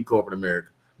place to leave corporate America?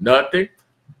 Nothing.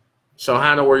 So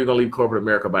how in the world are you going to leave corporate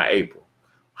America by April?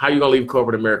 How are you going to leave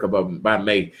corporate America by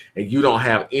May? And you don't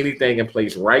have anything in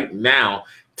place right now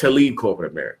to leave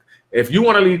corporate America. If you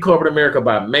want to leave corporate America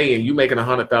by May and you're making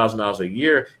 $100,000 a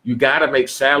year, you got to make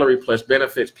salary plus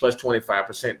benefits plus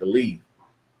 25% to leave.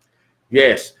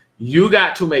 Yes, you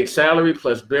got to make salary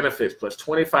plus benefits plus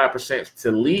 25%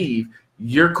 to leave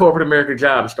your corporate America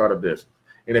job and start a business.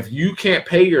 And if you can't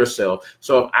pay yourself,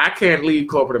 so if I can't leave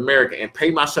corporate America and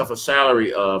pay myself a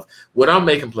salary of what I'm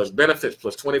making plus benefits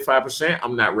plus 25%,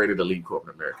 I'm not ready to leave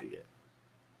corporate America yet.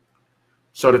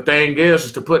 So the thing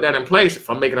is to put that in place. If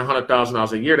I'm making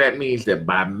 $100,000 a year, that means that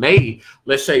by May,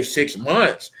 let's say 6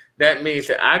 months, that means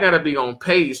that I got to be on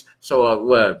pace.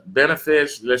 So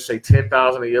benefits, let's say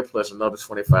 $10,000 a year plus another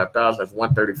 $25,000, that's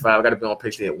 $135,000. I got to be on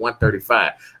pace to hit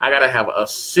 $135,000. I got to have a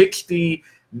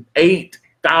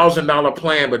 $68,000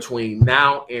 plan between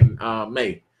now and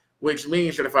May, which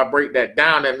means that if I break that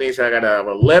down, that means I got to have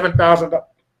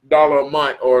 $11,000 a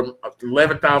month or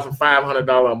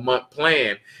 $11,500 a month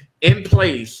plan in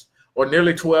place, or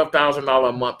nearly $12,000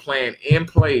 a month plan in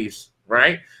place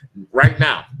right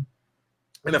now.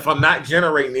 And if I'm not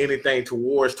generating anything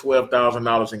towards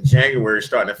 $12,000 in January,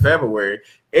 starting in February,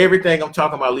 everything I'm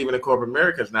talking about leaving the corporate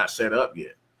America is not set up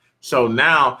yet. So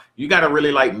now you got to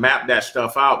really map that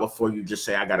stuff out before you just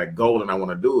say, I got a goal and I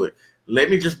want to do it. Let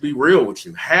me just be real with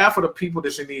you. Half of the people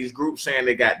that's in these groups saying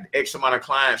they got X amount of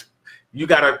clients, you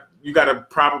gotta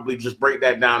probably just break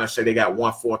that down and say they got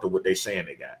 1/4 of what they saying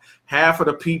they got. Half of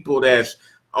the people that's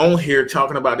on here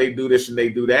talking about they do this and they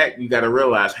do that, you got to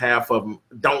realize half of them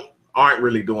aren't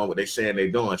really doing what they saying they're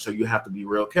doing. So you have to be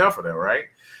real careful there, right?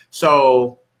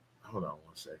 So hold on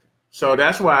one second. So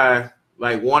that's why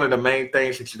one of the main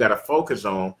things that you got to focus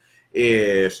on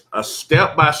is a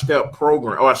step-by-step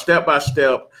program or a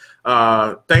step-by-step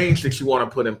things that you want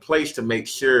to put in place to make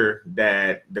sure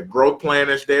that the growth plan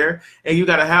is there, and you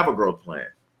got to have a growth plan.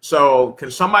 So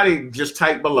can somebody just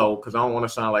type below, because I don't want to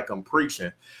sound like I'm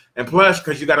preaching. And plus,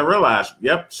 because you got to realize,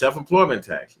 yep, self-employment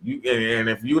tax. And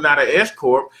if you're not an S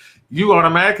corp, you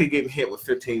automatically getting hit with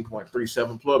 15.3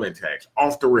 self-employment tax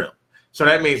off the rip. So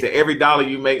that means that every dollar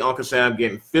you make, Uncle Sam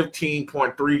getting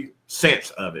 15.3 cents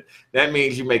of it. That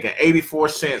means you're making 84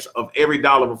 cents of every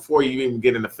dollar before you even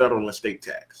get in the federal and state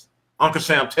tax. Uncle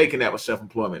Sam taking that with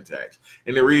self-employment tax.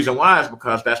 And the reason why is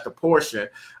because that's the portion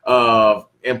of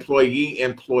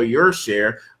employee-employer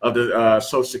share of the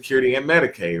Social Security and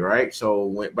Medicaid, right?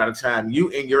 So by the time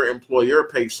you and your employer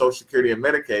pay Social Security and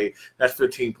Medicaid, that's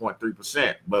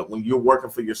 15.3%. But when you're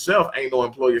working for yourself, ain't no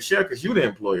employer share because you're the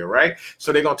employer, right?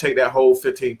 So they're going to take that whole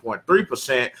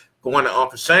 15.3% going to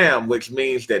Uncle Sam, which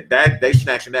means that they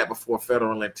snatching that before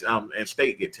federal and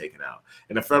state get taken out,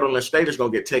 and the federal and state is gonna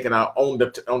get taken out on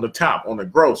the top, on the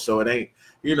gross. So it ain't,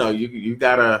 you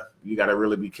gotta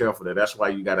really be careful there. That's why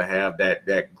you gotta have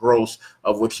that gross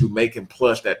of what you making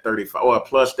plus that 35 or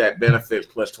plus that benefit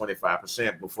plus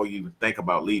 25% before you even think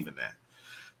about leaving that.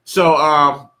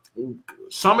 So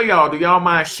some of y'all, do y'all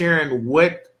mind sharing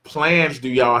what plans do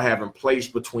y'all have in place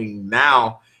between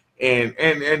now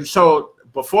and so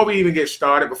before we even get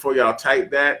started, before y'all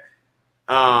type that,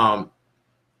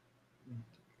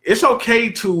 it's okay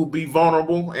to be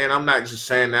vulnerable. And I'm not just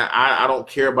saying that. I don't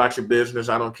care about your business.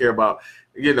 I don't care about,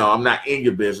 I'm not in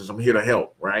your business. I'm here to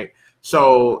help, right?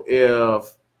 So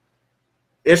if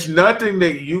it's nothing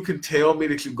that you can tell me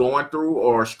that you're going through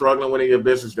or struggling with in your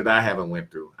business that I haven't went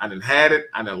through. I done had it.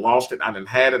 I done lost it. I done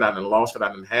had it. I done lost it. I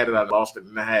done had it. I lost it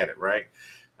and I had it, right?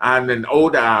 I done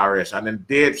owed the IRS. I done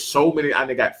did so many. I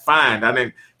done got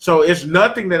fined. So it's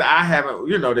nothing that I haven't,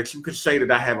 that you could say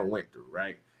that I haven't went through,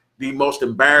 right? The most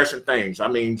embarrassing things. I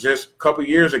mean, just a couple of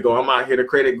years ago, I'm out here the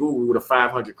credit guru with a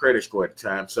 500 credit score at the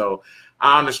time. So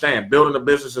I understand building a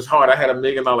business is hard. I had $1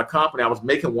 million company. I was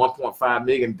making 1.5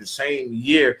 million the same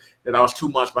year that I was 2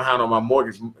 months behind on my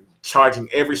mortgage, charging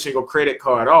every single credit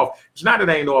card off. It's not that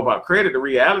I ain't know about credit. The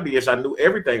reality is I knew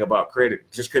everything about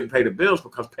credit, just couldn't pay the bills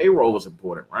because payroll was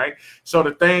important, right? So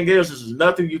the thing is there's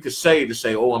nothing you can say to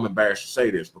say, oh, I'm embarrassed to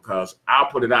say this, because I'll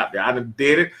put it out there. I done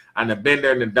did it. I done been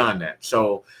there and done that.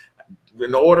 So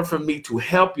in order for me to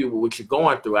help you with what you're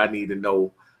going through, I need to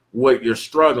know what you're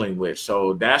struggling with.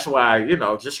 So that's why,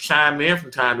 just chime in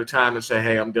from time to time and say,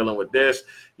 hey, I'm dealing with this.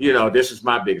 This is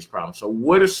my biggest problem. So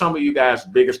what are some of you guys'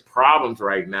 biggest problems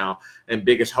right now and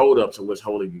biggest holdups, and what's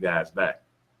holding you guys back?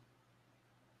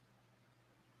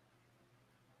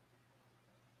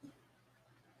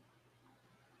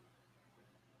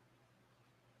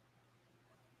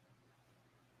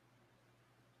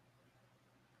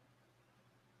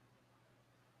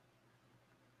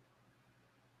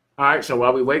 All right, so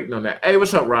while we waiting on that, hey,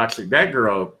 what's up, Roxy? That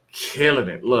girl killing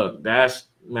it. Look,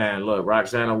 look,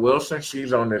 Roxana Wilson,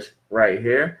 she's on this right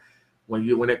here.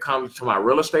 When it comes to my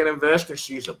real estate investing,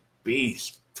 she's a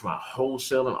beast. To my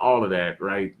wholesaling, all of that,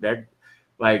 right? That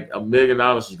like $1 million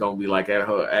is gonna be like at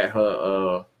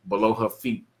her below her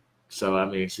feet. So I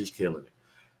mean, she's killing it.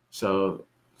 So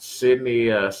Sydney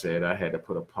said I had to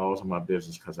put a pause on my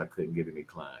business because I couldn't get any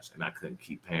clients and I couldn't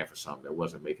keep paying for something that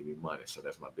wasn't making me money. So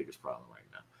that's my biggest problem right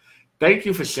now. Thank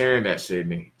you for sharing that,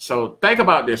 Sydney. So think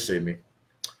about this, Sydney.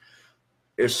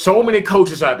 There's so many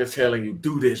coaches out there telling you,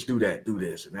 do this, do that, do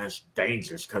this. And that's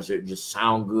dangerous because it just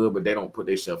sounds good, but they don't put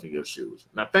themselves in your shoes.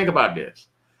 Now think about this.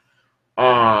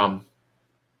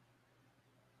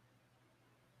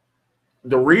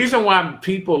 The reason why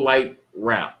people like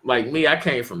rap, like me, I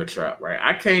came from the trap, right?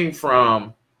 I came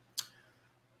from,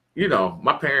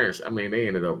 my parents, I mean, they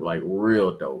ended up like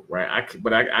real dope, right?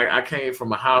 I came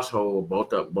from a household,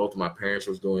 both of my parents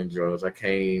was doing drugs. I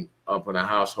came up in a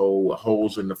household with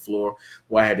holes in the floor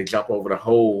where I had to jump over the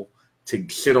hole to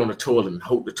sit on the toilet and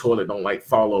hope the toilet don't like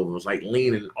fall over. It was like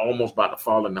leaning, almost about to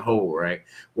fall in the hole, right?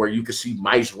 Where you could see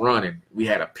mice running. We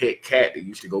had a pet cat that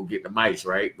used to go get the mice,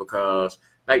 right? Because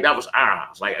like that was our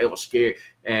house. Like it was scared.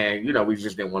 And we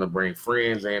just didn't want to bring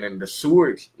friends in, and the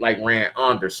sewage like ran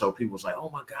under. So people was like, oh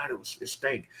my God, it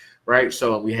stank. Right.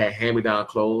 So we had hand-me-down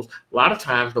clothes. A lot of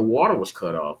times the water was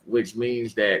cut off, which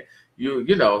means that you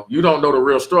don't know the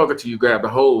real struggle till you grab the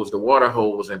water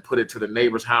hose, and put it to the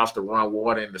neighbor's house to run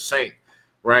water in the sink.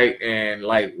 Right. And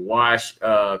like wash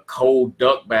cold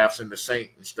duck baths in the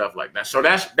sink and stuff like that. So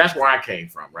that's where I came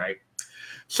from. Right.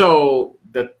 So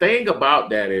the thing about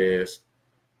that is,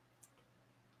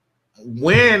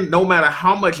 no matter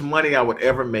how much money I would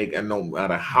ever make and no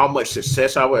matter how much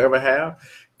success I would ever have,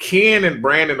 Ken and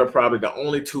Brandon are probably the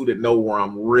only two that know where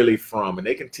I'm really from, and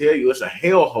they can tell you it's a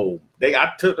hellhole.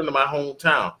 I took them to my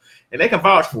hometown, and they can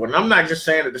vouch for it. And I'm not just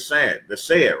saying it to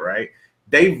say it, right?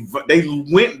 They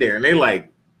went there, and they like,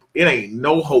 it ain't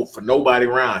no hope for nobody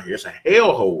around here. It's a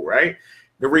hellhole, right?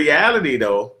 The reality,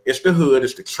 though, it's the hood,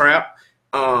 it's the trap,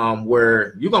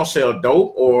 where you gonna sell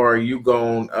dope, or you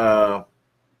gonna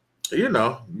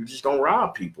you just gonna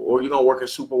rob people, or you gonna work at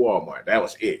Super Walmart. That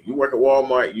was it. You work at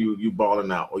Walmart, you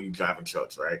balling out, or you driving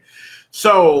trucks, right?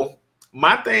 So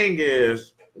my thing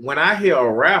is, when I hear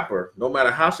a rapper, no matter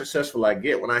how successful I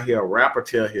get, when I hear a rapper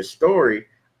tell his story,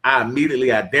 I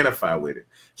immediately identify with it.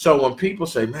 So when people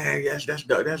say, man, yes,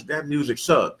 that music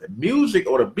sucks. The music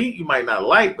or the beat you might not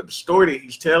like, but the story that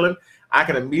he's telling, I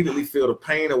can immediately feel the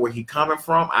pain of where he's coming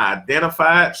from. I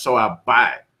identify it, so I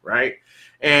buy it, right?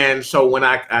 And so when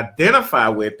I identify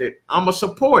with it, I'm going to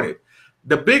support it.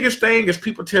 The biggest thing is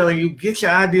people telling you, get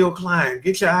your ideal client,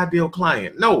 get your ideal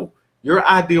client. No, your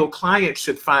ideal client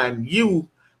should find you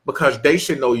because they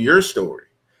should know your story.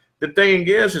 The thing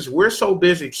is we're so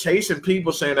busy chasing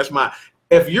people saying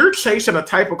if you're chasing a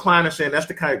type of client and saying that's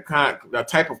the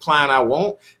type of client I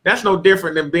want, that's no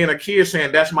different than being a kid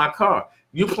saying that's my car.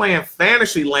 You playing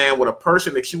fantasy land with a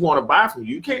person that you want to buy from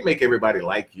you. You can't make everybody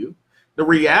like you. The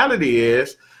reality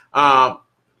is,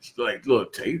 like,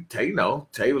 look, Tay know.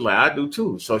 Tay was like, I do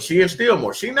too. So she instilled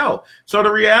more. She know. So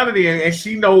the reality, and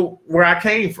she know where I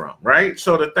came from, right?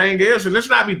 So the thing is, and let's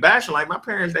not be bashing, like my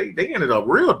parents, they ended up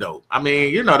real dope. I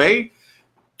mean, they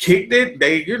kicked it.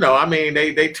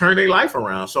 They turned their life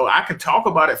around. So I can talk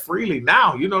about it freely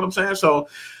now. You know what I'm saying? So,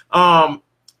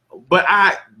 but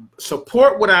I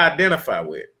support what I identify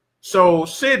with. So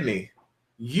Sydney,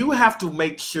 you have to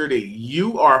make sure that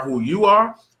you are who you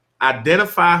are,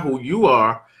 identify who you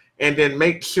are, and then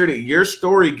make sure that your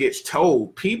story gets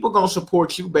told. People going to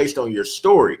support you based on your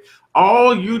story.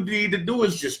 All you need to do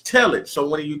is just tell it. So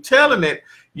when you're telling it,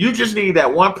 you just need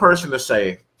that one person to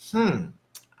say,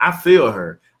 I feel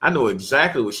her. I know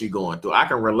exactly what she's going through. I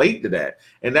can relate to that.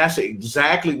 And that's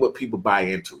exactly what people buy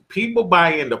into. People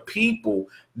buy into people,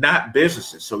 not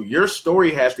businesses. So your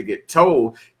story has to get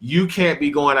told. You can't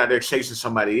be going out there chasing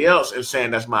somebody else and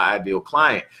saying that's my ideal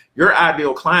client. Your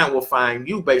ideal client will find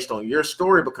you based on your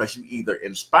story because you either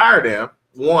inspire them,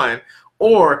 one,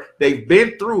 or they've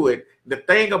been through it. The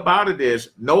thing about it is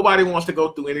nobody wants to go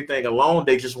through anything alone.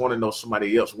 They just want to know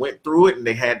somebody else went through it and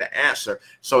they had the answer.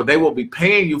 So they will be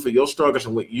paying you for your struggles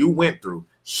and what you went through.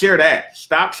 Share that.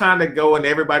 Stop trying to go and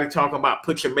everybody talking about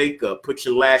put your makeup, put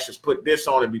your lashes, put this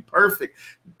on and be perfect.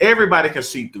 Everybody can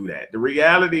see through that. The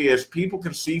reality is people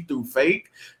can see through fake.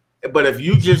 But if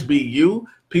you just be you,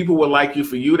 people will like you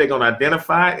for you. They're going to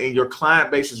identify it, and your client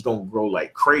base is going to grow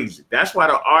like crazy. That's why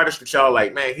the artists that y'all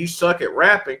like, man, he suck at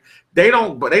rapping. They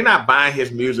not buying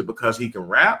his music because he can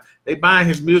rap. They buying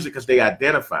his music because they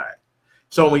identify it.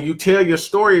 So when you tell your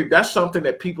story, that's something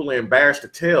that people are embarrassed to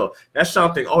tell. That's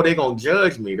something, they're going to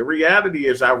judge me. The reality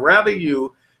is I'd rather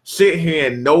you sit here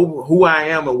and know who I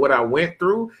am and what I went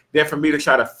through than for me to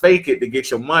try to fake it to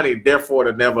get your money, therefore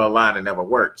to never align and never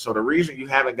work. So the reason you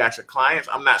haven't got your clients,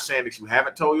 I'm not saying that you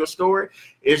haven't told your story,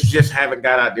 it's just haven't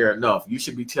got out there enough. You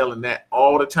should be telling that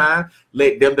all the time.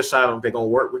 Let them decide if they're going to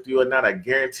work with you or not. I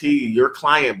guarantee you your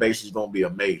client base is going to be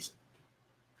amazing.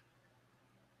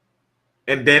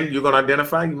 And then you're going to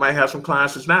identify, you might have some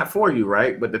clients that's not for you,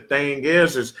 right? But the thing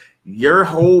is your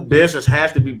whole business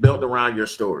has to be built around your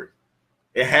story.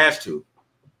 It has to.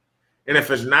 And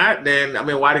if it's not, then,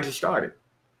 why did you start it?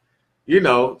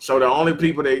 So the only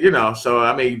people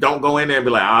that, don't go in there and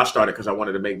be like, I started because I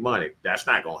wanted to make money. That's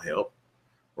not going to help,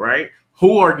 right?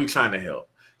 Who are you trying to help?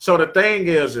 So the thing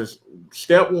is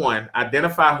step one,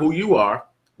 identify who you are.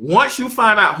 Once you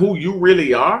find out who you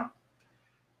really are,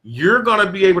 you're going to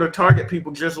be able to target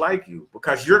people just like you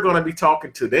because you're going to be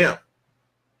talking to them.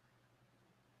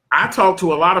 I talk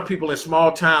to a lot of people in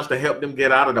small towns to help them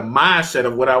get out of the mindset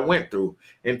of what I went through.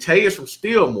 And Tay is from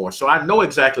Stillmore, so I know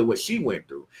exactly what she went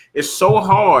through. It's so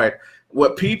hard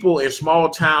with people in small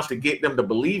towns to get them to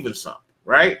believe in something,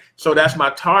 right? So that's my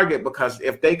target because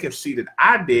if they can see that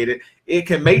I did it, it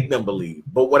can make them believe.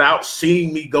 But without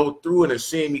seeing me go through it and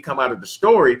seeing me come out of the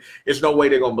story, there's no way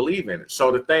they're going to believe in it. So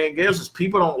the thing is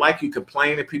people don't like you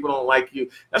complaining. People don't like you.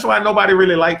 That's why nobody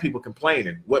really like people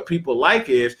complaining. What people like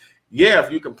is,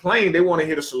 if you complain, they want to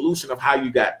hear the solution of how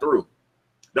you got through.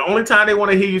 The only time they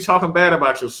want to hear you talking bad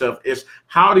about yourself is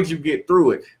how did you get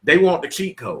through it? They want the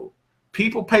cheat code.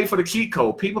 People pay for the cheat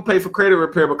code. People pay for credit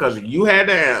repair because you had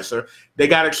the answer. They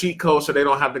got a cheat code so they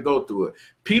don't have to go through it.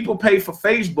 People pay for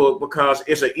Facebook because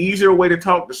it's an easier way to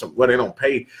talk to someone. Well, they don't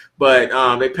pay,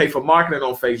 but they pay for marketing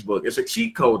on Facebook. It's a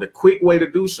cheat code, a quick way to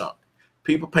do something.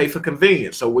 People pay for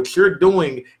convenience. So what you're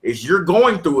doing is you're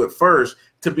going through it first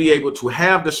to be able to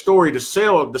have the story to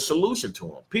sell the solution to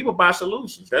them. People buy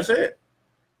solutions. That's it.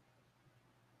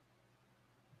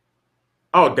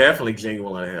 Oh, definitely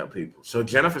genuinely help people. So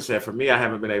Jennifer said, for me, I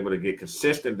haven't been able to get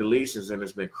consistent deletions and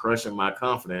it's been crushing my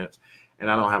confidence. And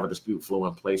I don't have a dispute flow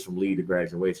in place from lead to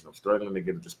graduation. I'm struggling to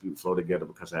get a dispute flow together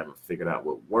because I haven't figured out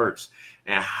what works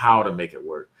and how to make it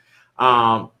work.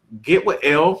 Get with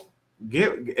L.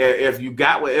 If you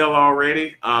got with L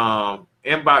already,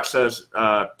 inbox us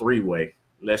three-way.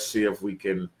 Let's see if we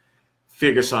can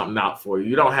figure something out for you.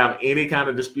 You don't have any kind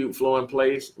of dispute flow in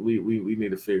place. We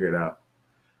need to figure it out.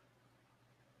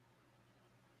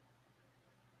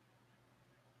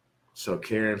 So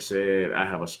Karen said, I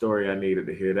have a story. I needed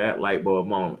to hear that light bulb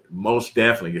moment. Most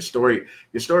definitely. Your story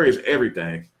is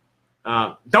everything.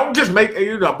 Don't just make,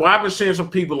 you know, boy, I've been seeing some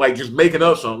people like just making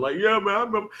up something. Like, yeah,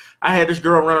 man, I had this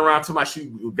girl running around to my,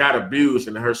 she got abused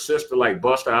and her sister like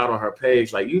busted out on her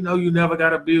page. Like, you know, you never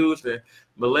got abused and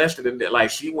molested. And like,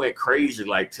 she went crazy,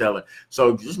 like telling.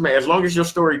 So just, man, as long as your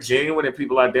story genuine and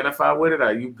people identify with it,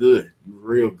 are you good? You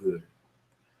real good.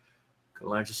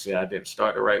 Like you said, I didn't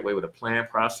start the right way with the plan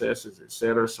processes,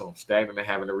 etc. So I'm stagnant and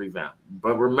having to revamp.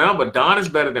 But remember, done is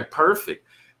better than perfect.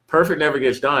 Perfect never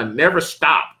gets done. Never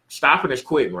stop. Stopping is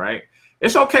quitting, right?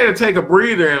 It's okay to take a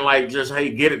breather and like just,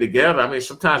 hey, get it together. I mean,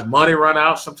 sometimes money run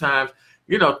out. Sometimes,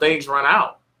 you know, things run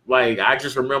out. Like I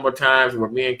just remember times where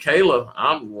me and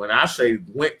Kayla, when I say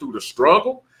went through the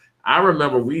struggle, I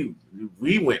remember we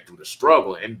went through the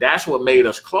struggle, and that's what made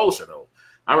us closer, though.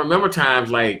 I remember times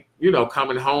like, you know,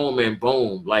 coming home and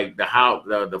boom, like the house,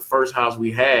 the first house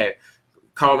we had,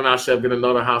 calling ourselves get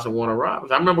another house and want to rob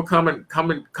us. I remember coming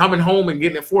home and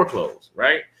getting it foreclosed,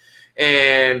 right?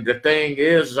 And the thing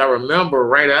is I remember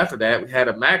right after that we had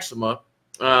a Maxima,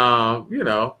 you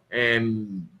know,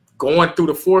 and going through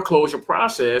the foreclosure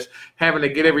process, having to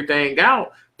get everything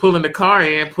out, pulling the car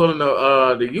in, pulling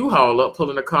the U-Haul up,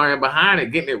 pulling the car in behind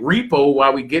it, getting it repo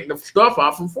while we getting the stuff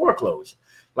out from foreclosure.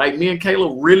 Like me and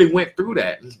Kayla really went through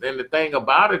that. And the thing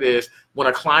about it is when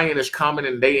a client is coming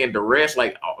and they in duress,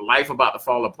 like life about to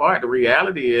fall apart, the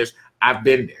reality is I've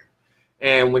been there.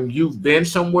 And when you've been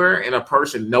somewhere and a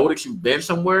person knows that you've been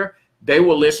somewhere, they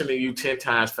will listen to you 10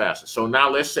 times faster. So now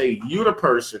let's say you're the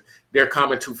person they're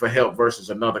coming to for help versus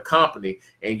another company,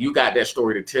 and you got that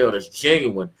story to tell that's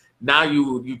genuine. Now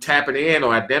you tapping in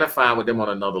or identifying with them on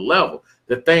another level.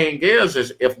 The thing is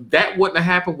if that wouldn't have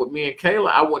happened with me and Kayla,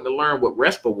 I wouldn't have learned what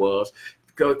RESPA was.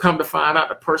 Come to find out,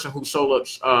 the person who sold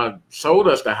us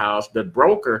the house, the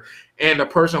broker, and the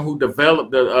person who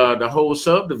developed the whole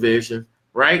subdivision,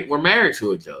 right, were married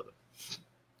to each other.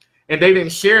 And they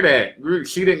didn't share that.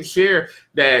 She didn't share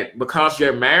that because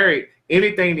they're married,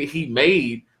 anything that he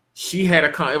made, she had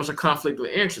it was a conflict of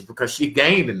interest because she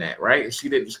gained in that, right? And she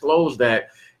didn't disclose that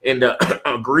in the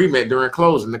agreement during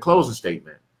the closing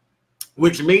statement,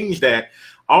 which means that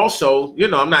also, you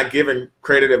know, I'm not giving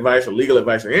credit advice or legal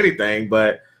advice or anything,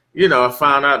 but, you know, I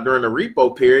found out during the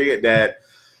repo period that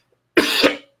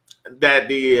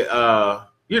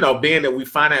you know, being that we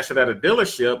financed it at a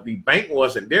dealership, the bank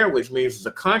wasn't there, which means it's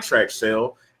a contract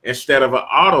sale instead of an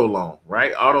auto loan,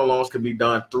 right? Auto loans can be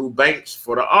done through banks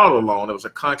for the auto loan. It was a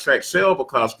contract sale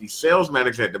because the sales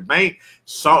manager at the bank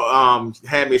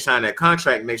had me sign that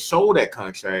contract, and they sold that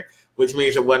contract, which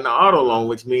means it wasn't an auto loan,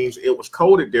 which means it was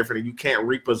coded different, and you can't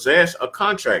repossess a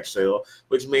contract sale,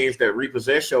 which means that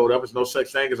repossess showed up. There's no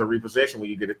such thing as a repossession when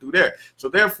you get it through there. So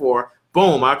therefore,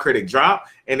 boom, our credit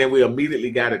dropped, and then we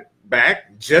immediately got it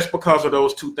back just because of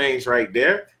those two things right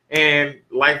there, and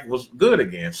life was good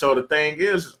again. So the thing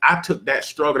is, I took that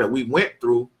struggle that we went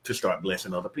through to start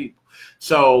blessing other people.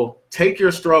 So take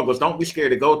your struggles. Don't be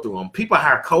scared to go through them. People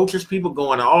hire coaches. People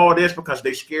go into all this because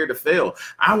they're scared to fail.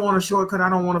 I want a shortcut. I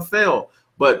don't want to fail.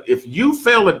 But if you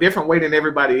fail a different way than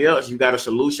everybody else, you got a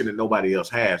solution that nobody else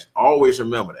has. Always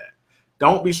remember that.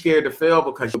 Don't be scared to fail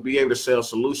because you'll be able to sell a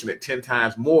solution at 10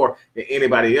 times more than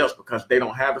anybody else because they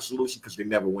don't have a solution because they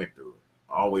never went through it.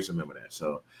 Always remember that.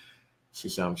 So she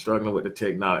said, I'm struggling with the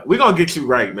technology. We're going to get you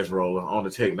right, Ms. Roller, on the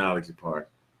technology part.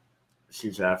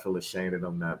 She said, I feel ashamed that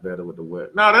I'm not better with the web.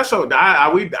 No, that's so.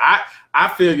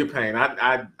 I feel your pain.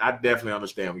 I definitely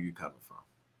understand where you're coming from.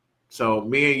 So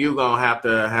me and you going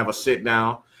to have a sit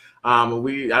down.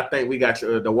 I think we got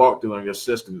the walkthrough on your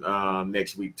system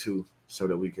next week too, so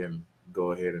that we can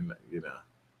go ahead and, you know.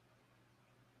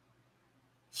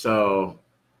 So,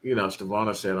 you know,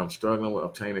 Stavona said, I'm struggling with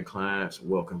obtaining clients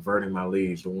while converting my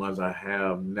leads. The ones I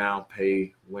have now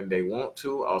pay when they want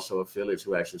to. Also affiliates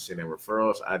who actually send in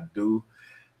referrals. I do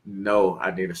know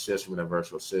I need a system and a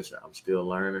virtual assistant. I'm still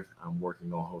learning. I'm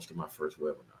working on hosting my first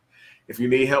webinar. If you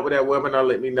need help with that webinar,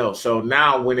 let me know. So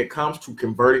now when it comes to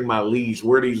converting my leads,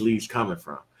 where are these leads coming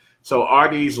from? So are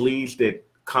these leads that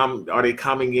are they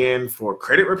coming in for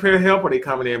credit repair help, or are they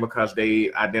coming in because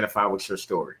they identify with your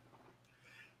story?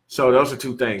 So those are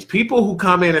two things. People who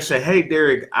come in and say, hey,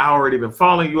 Derek, I already been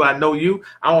following you. I know you.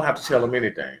 I don't have to tell them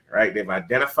anything, right? They've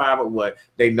identified with what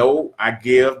they know I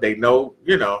give. They know,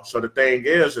 So the thing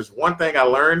is one thing I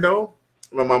learned, though,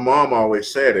 well, my mom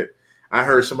always said it. I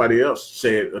heard somebody else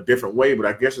say it a different way, but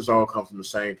I guess it's all come from the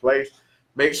same place.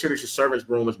 Make sure that your servant's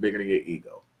broom is bigger than your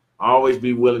ego. Always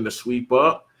be willing to sweep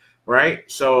up, right?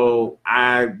 So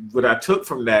what I took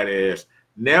from that is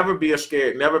never be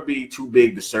scared, never be too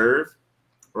big to serve.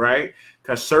 Right?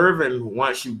 Because serving,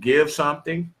 once you give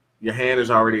something, your hand is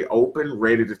already open,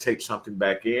 ready to take something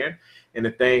back in. And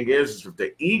the thing is if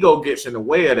the ego gets in the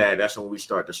way of that, that's when we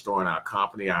start destroying our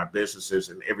company, our businesses,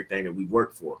 and everything that we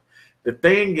work for. The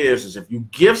thing is if you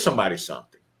give somebody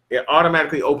something, it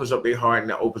automatically opens up their heart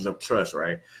and it opens up trust,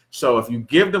 right? So if you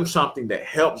give them something that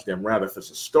helps them, rather if it's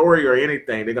a story or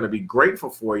anything, they're going to be grateful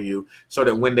for you, so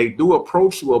that when they do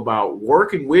approach you about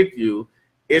working with you,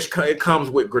 it comes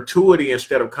with gratuity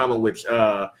instead of coming with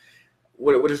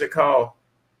what is it called?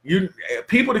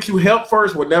 People that you help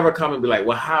first will never come and be like,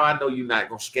 well, how I know you're not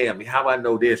gonna scam me? How I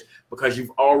know this? Because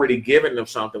you've already given them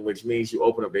something, which means you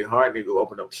open up their heart and you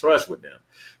open up trust with them.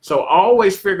 So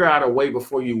always figure out a way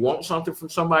before you want something from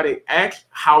somebody. Ask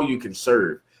how you can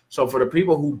serve. So for the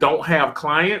people who don't have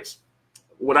clients,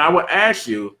 what I would ask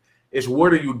you is,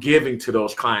 what are you giving to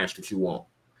those clients that you want?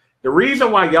 The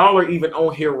reason why y'all are even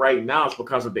on here right now is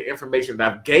because of the information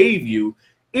that I gave you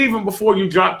even before you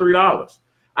dropped $3.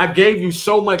 I gave you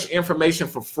so much information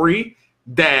for free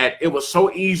that it was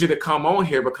so easy to come on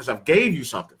here because I gave you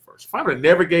something first. If I would have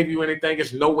never gave you anything,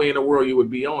 there's no way in the world you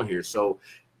would be on here. So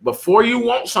before you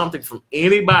want something from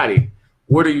anybody,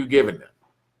 what are you giving them?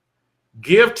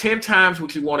 Give 10 times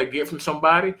what you want to get from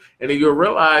somebody, and then you'll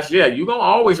realize, you're going to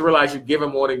always realize you're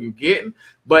giving more than you're getting,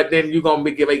 but then you're going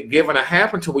to be giving a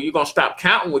happen to where you're going to stop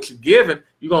counting what you're giving.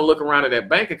 You're going to look around at that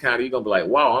bank account, and you're going to be like,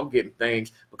 wow, I'm getting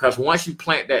things, because once you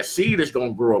plant that seed, it's going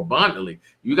to grow abundantly.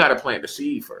 You got to plant the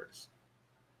seed first.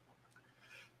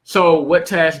 So what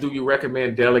tasks do you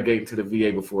recommend delegating to the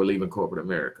VA before leaving corporate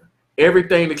America?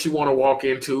 Everything that you want to walk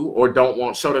into or don't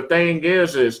want. So the thing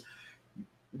is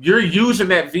you're using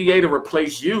that VA to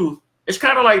replace you. It's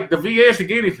kind of like the VA is the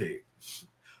guinea pig.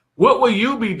 What will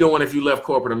you be doing if you left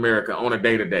corporate America on a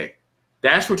day-to-day?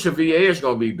 That's what your VA is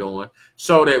going to be doing,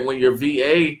 so that when your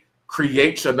VA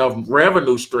creates enough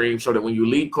revenue stream, so that when you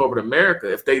leave corporate America,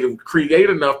 if they create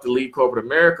enough to leave corporate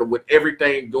America with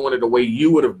everything doing it the way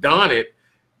you would have done it,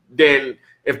 then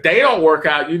if they don't work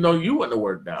out, you wouldn't have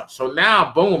worked out. So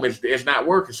now, boom, it's not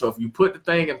working. So if you put the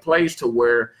thing in place to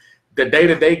where the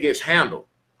day-to-day gets handled,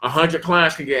 100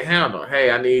 clients can get handled. Hey,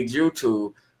 I need you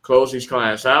to close these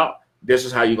clients out. This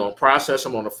is how you're going to process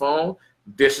them on the phone.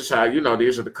 This is how,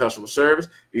 these are the customer service.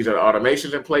 These are the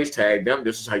automations in place. Tag them.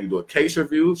 This is how you do a case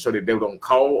review so that they don't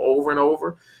call over and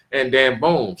over. And then,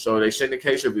 boom. So they send the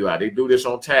case review out. They do this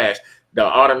on task. The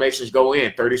automations go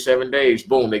in 37 days.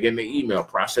 Boom. They get an email.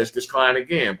 Process this client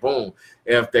again. Boom.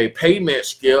 If they payment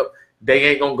skip, they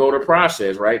ain't going to go to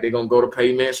process, right? They're going to go to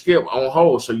payment skip on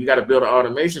hold. So you got to build the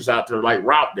automations out to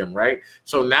route them, right?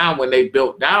 So now when they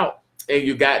built out and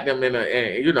you got them in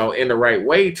the right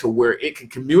way to where it can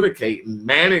communicate and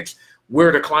manage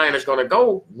where the client is going to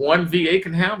go, one VA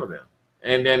can handle them.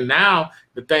 And then now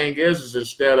the thing is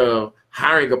instead of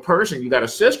hiring a person, you got a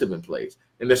system in place.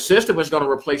 And the system is going to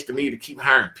replace the need to keep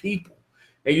hiring people.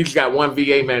 And you just got one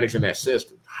VA managing that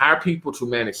system. Hire people to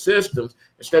manage systems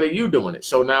instead of you doing it.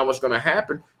 So now what's going to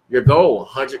happen, your goal,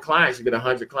 100 clients, you get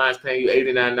 100 clients paying you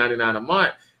 $89.99 a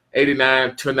month,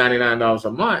 $89 to $99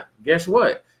 a month. Guess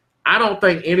what? I don't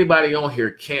think anybody on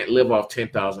here can't live off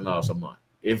 $10,000 a month.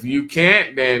 If you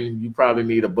can't, then you probably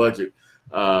need a budget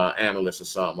analyst or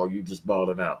something, or you just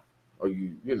balling out, or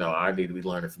I need to be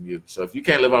learning from you. So if you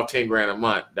can't live off 10 grand a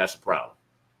month, that's a problem.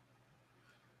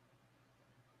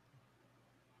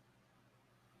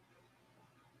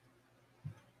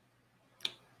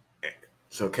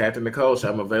 So Kathy Nicole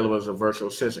said, I'm available as a virtual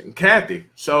assistant. And Kathy,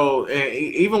 so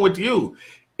even with you,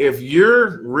 if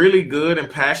you're really good and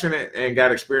passionate and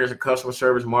got experience in customer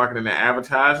service, marketing, and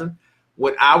advertising,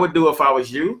 what I would do if I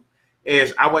was you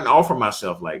is I wouldn't offer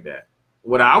myself like that.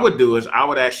 What I would do is I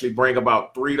would actually bring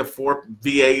about 3 to 4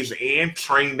 VAs in,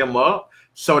 train them up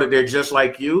so that they're just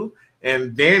like you.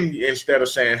 And then instead of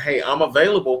saying, hey, I'm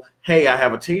available, hey, I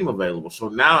have a team available. So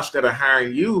now instead of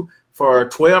hiring you for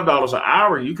 $12 an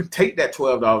hour, you can take that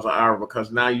 $12 an hour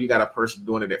because now you got a person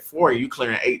doing it at $4 and you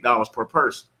clearing $8 per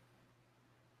person.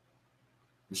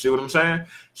 You see what I'm saying?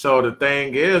 So the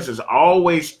thing is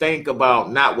always think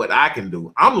about not what I can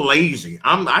do. I'm lazy.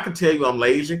 I can tell you I'm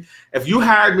lazy. If you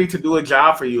hired me to do a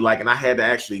job for you, like, and I had to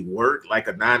actually work like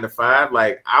a 9 to 5,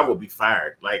 like, I would be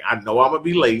fired. Like, I know I'm gonna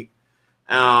be late.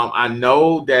 I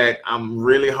know that I'm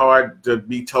really hard to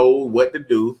be told what to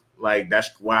do. Like,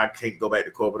 that's why I can't go back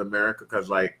to corporate America, because,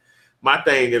 like, my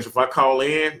thing is if I call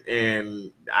in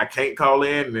and I can't call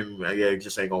in, then yeah, it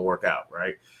just ain't gonna work out,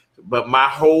 right? But my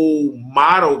whole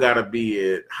motto gotta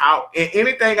be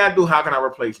anything I do, how can I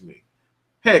replace me?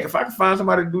 Heck, if I can find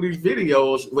somebody to do these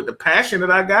videos with the passion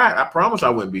that I got, I promise I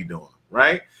wouldn't be doing them,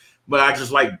 right? But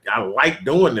I like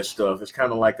doing this stuff. It's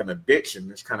kind of like an addiction.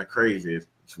 It's kind of crazy.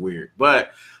 It's weird.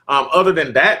 But other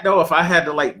than that, though, if I had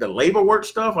to like the labor work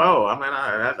stuff, oh, I mean,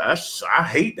 I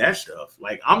hate that stuff.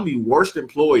 Like, I'm the worst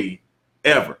employee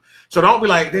ever. So don't be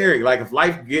like, Derek, like, if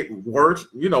life get worse,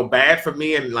 bad for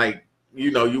me, and like,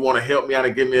 you want to help me out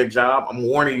and give me a job, I'm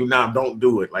warning you now, don't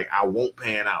do it. Like, I won't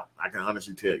pan out. I can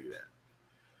honestly tell you that.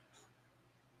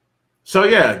 So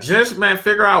yeah, just, man,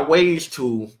 figure out ways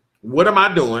to, what am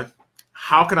I doing?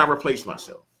 How can I replace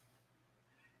myself?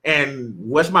 And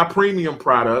what's my premium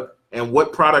product? And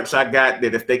what products I got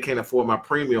that if they can't afford my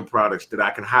premium products that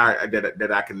I can hire,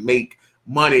 that I can make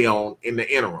money on in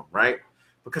the interim, right?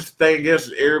 Because the thing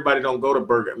is, everybody don't go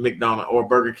to McDonald's or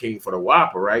Burger King for the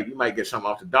Whopper, right? You might get something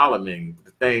off the dollar menu. But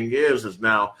the thing is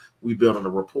now we building a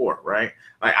rapport, right?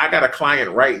 Like, I got a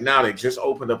client right now that just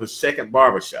opened up his second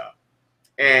barbershop.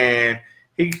 And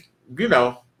he,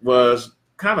 was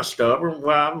kind of stubborn.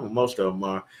 Well, most of them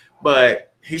are.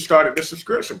 But he started the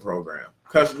subscription program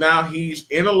because now he's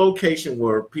in a location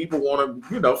where people want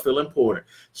to, feel important.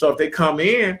 So if they come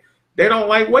in, they don't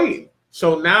like waiting.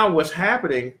 So now what's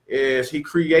happening is he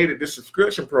created this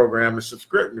subscription program.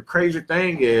 The crazy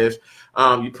thing is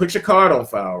you put your card on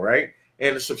file, right?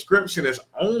 And the subscription is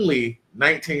only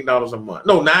 $19 a month.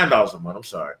 No, $9 a month. I'm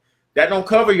sorry. That don't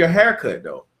cover your haircut,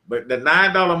 though. But the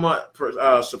 $9 a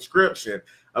month subscription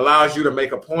allows you to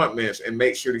make appointments and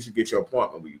make sure that you get your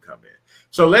appointment when you come in.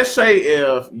 So let's say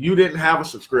if you didn't have a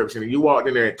subscription and you walked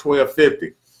in there at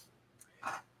 $12.50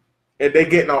 and they're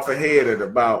getting off ahead at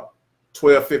about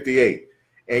 $12.58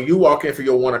 and you walk in for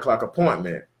your 1 o'clock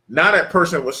appointment. Now that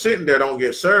person that was sitting there don't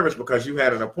get service because you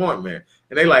had an appointment.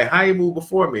 And they like, how you move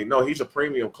before me? No, he's a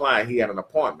premium client. He had an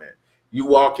appointment. You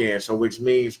walk in, so which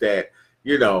means that,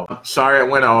 sorry it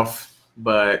went off,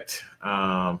 but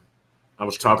I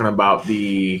was talking about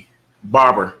the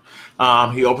barber.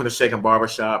 He opened a second barber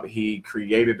shop. He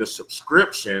created a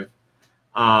subscription.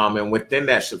 And within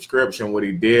that subscription, what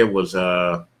he did was,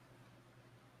 so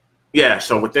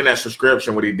within that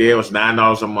subscription, what he did was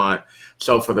 $9 a month.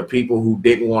 So for the people who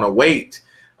didn't want to wait,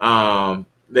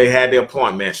 they had the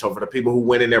appointment. So for the people who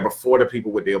went in there before the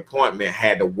people with the appointment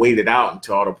had to wait it out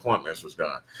until all the appointments was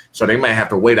done. So they might have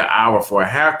to wait an hour for a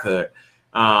haircut,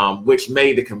 which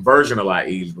made the conversion a lot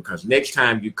easier because next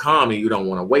time you come and you don't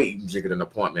want to wait, you can just get an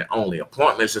appointment only.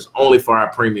 Appointments is only for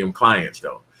our premium clients,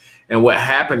 though. And what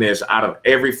happened is out of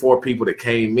every 4 people that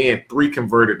came in, 3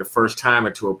 converted the first time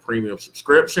into a premium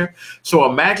subscription. So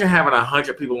imagine having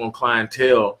 100 people on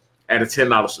clientele at a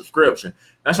 $10 subscription.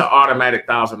 That's an automatic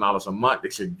 $1,000 a month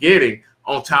that you're getting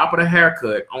on top of the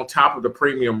haircut, on top of the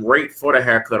premium rate for the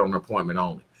haircut on appointment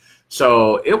only.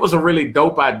 So it was a really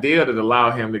dope idea that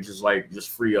allowed him to just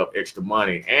free up extra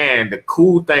money. And the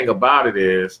cool thing about it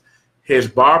is his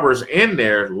barbers in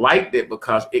there liked it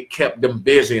because it kept them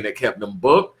busy and it kept them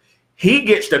booked. He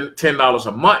gets the $10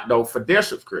 a month, though, for their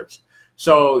subscription.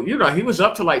 So, he was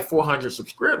up to like 400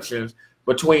 subscriptions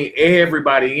between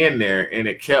everybody in there, and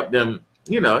it kept them,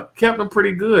 kept them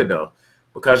pretty good, though,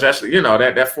 because that's, that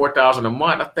 $4,000 a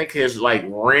month. I think his like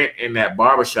rent in that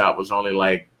barbershop was only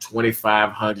like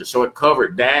 $2,500. So it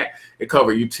covered that, it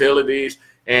covered utilities,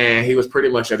 and he was pretty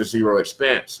much at a zero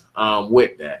expense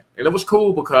with that. And it was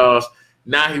cool because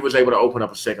now he was able to open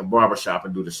up a second barbershop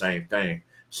and do the same thing.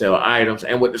 Sell items.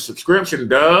 And what the subscription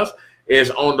does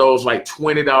is on those like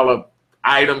 $20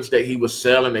 items that he was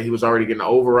selling that he was already getting an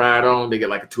override on, they get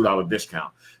like a $2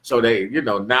 discount. So they,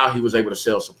 now he was able to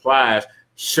sell supplies,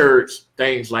 shirts,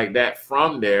 things like that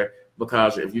from there,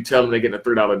 because if you tell them they're getting a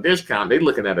 $3 discount, they're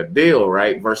looking at a deal,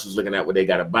 right? Versus looking at what they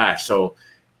got to buy. So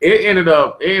it ended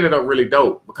up really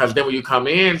dope because then when you come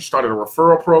in, started a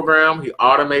referral program, he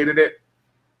automated it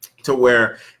to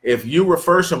where if you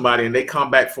refer somebody and they come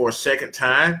back for a second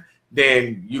time,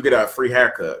 then you get a free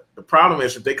haircut. The problem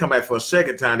is if they come back for a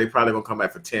second time, they probably gonna come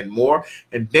back for 10 more.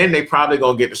 And then they probably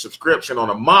gonna get the subscription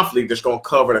on a monthly that's gonna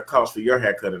cover the cost for your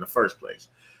haircut in the first place.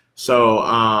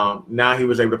 So now he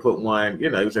was able to put one,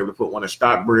 in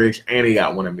Stockbridge and he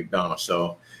got one at McDonald's.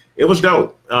 So it was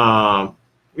dope.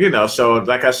 So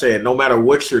like I said, no matter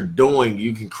what you're doing,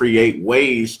 you can create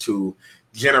ways to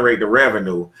generate the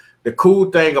revenue. The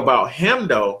cool thing about him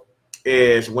though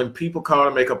is when people call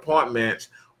to make appointments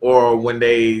or when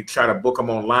they try to book them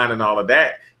online and all of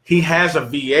that, he has a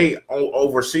VA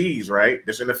overseas, right?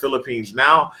 That's in the Philippines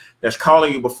now that's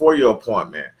calling you before your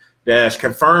appointment, that's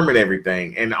confirming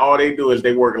everything. And all they do is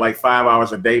they work like 5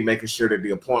 hours a day, making sure that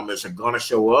the appointments are going to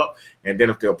show up. And then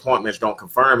if the appointments don't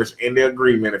confirm, it's in the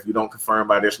agreement. If you don't confirm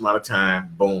by this amount of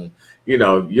time, boom. You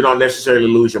don't necessarily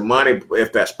lose your money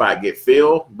if that spot get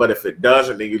filled, but if it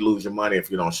doesn't, then you lose your money if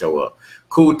you don't show up.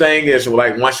 Cool thing is,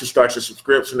 like, once you start your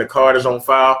subscription, the card is on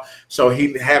file. So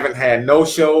he haven't had no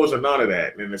shows or none of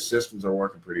that. And the systems are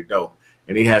working pretty dope.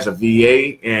 And he has a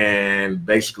VA and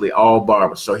basically all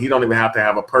barbers. So he don't even have to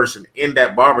have a person in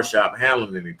that barbershop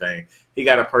handling anything. He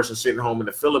got a person sitting home in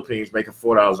the Philippines making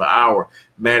 $4 an hour,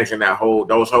 managing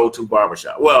those whole 2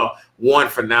 barbershops. Well, one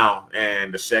for now,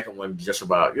 and the second one just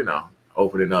about,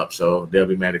 opening up. So they'll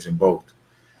be managing both.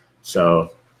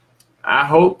 So I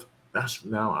hope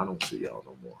now I don't see y'all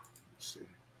no more. Let's see.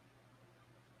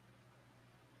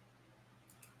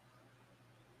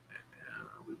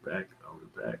 Are we back? Are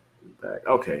we back? Back.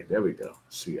 Okay, there we go.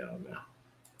 See y'all now.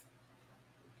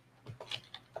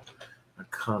 I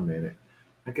commented.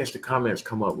 I guess the comments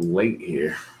come up late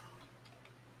here.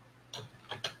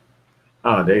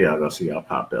 Oh, there y'all go. See y'all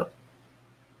popped up.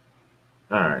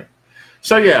 All right.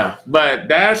 So yeah, but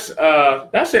that's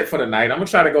it for the night. I'm gonna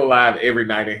try to go live every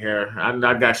night in here.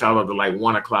 I got y'all up to like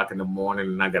 1 o'clock in the morning,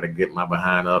 and I gotta get my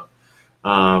behind up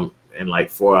in like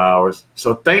 4 hours.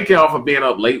 So thank y'all for being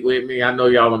up late with me. I know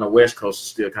y'all on the West Coast is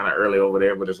still kind of early over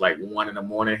there, but it's like 1 in the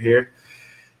morning here.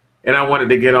 And I wanted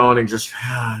to get on and just,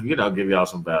 give y'all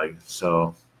some value.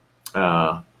 So,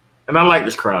 and I like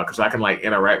this crowd because I can like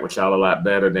interact with y'all a lot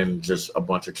better than just a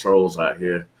bunch of trolls out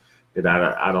here that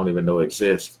I don't even know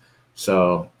exist.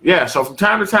 So yeah, so from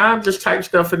time to time, just type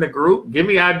stuff in the group. Give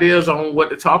me ideas on what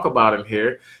to talk about in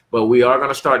here. But we are going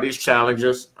to start these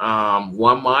challenges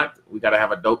 1 month. We got to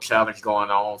have a dope challenge going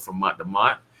on from month to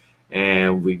month.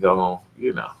 And we go,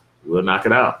 we'll knock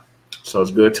it out. So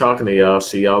it's good talking to y'all.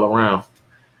 See y'all around.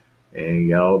 And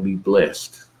y'all be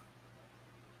blessed.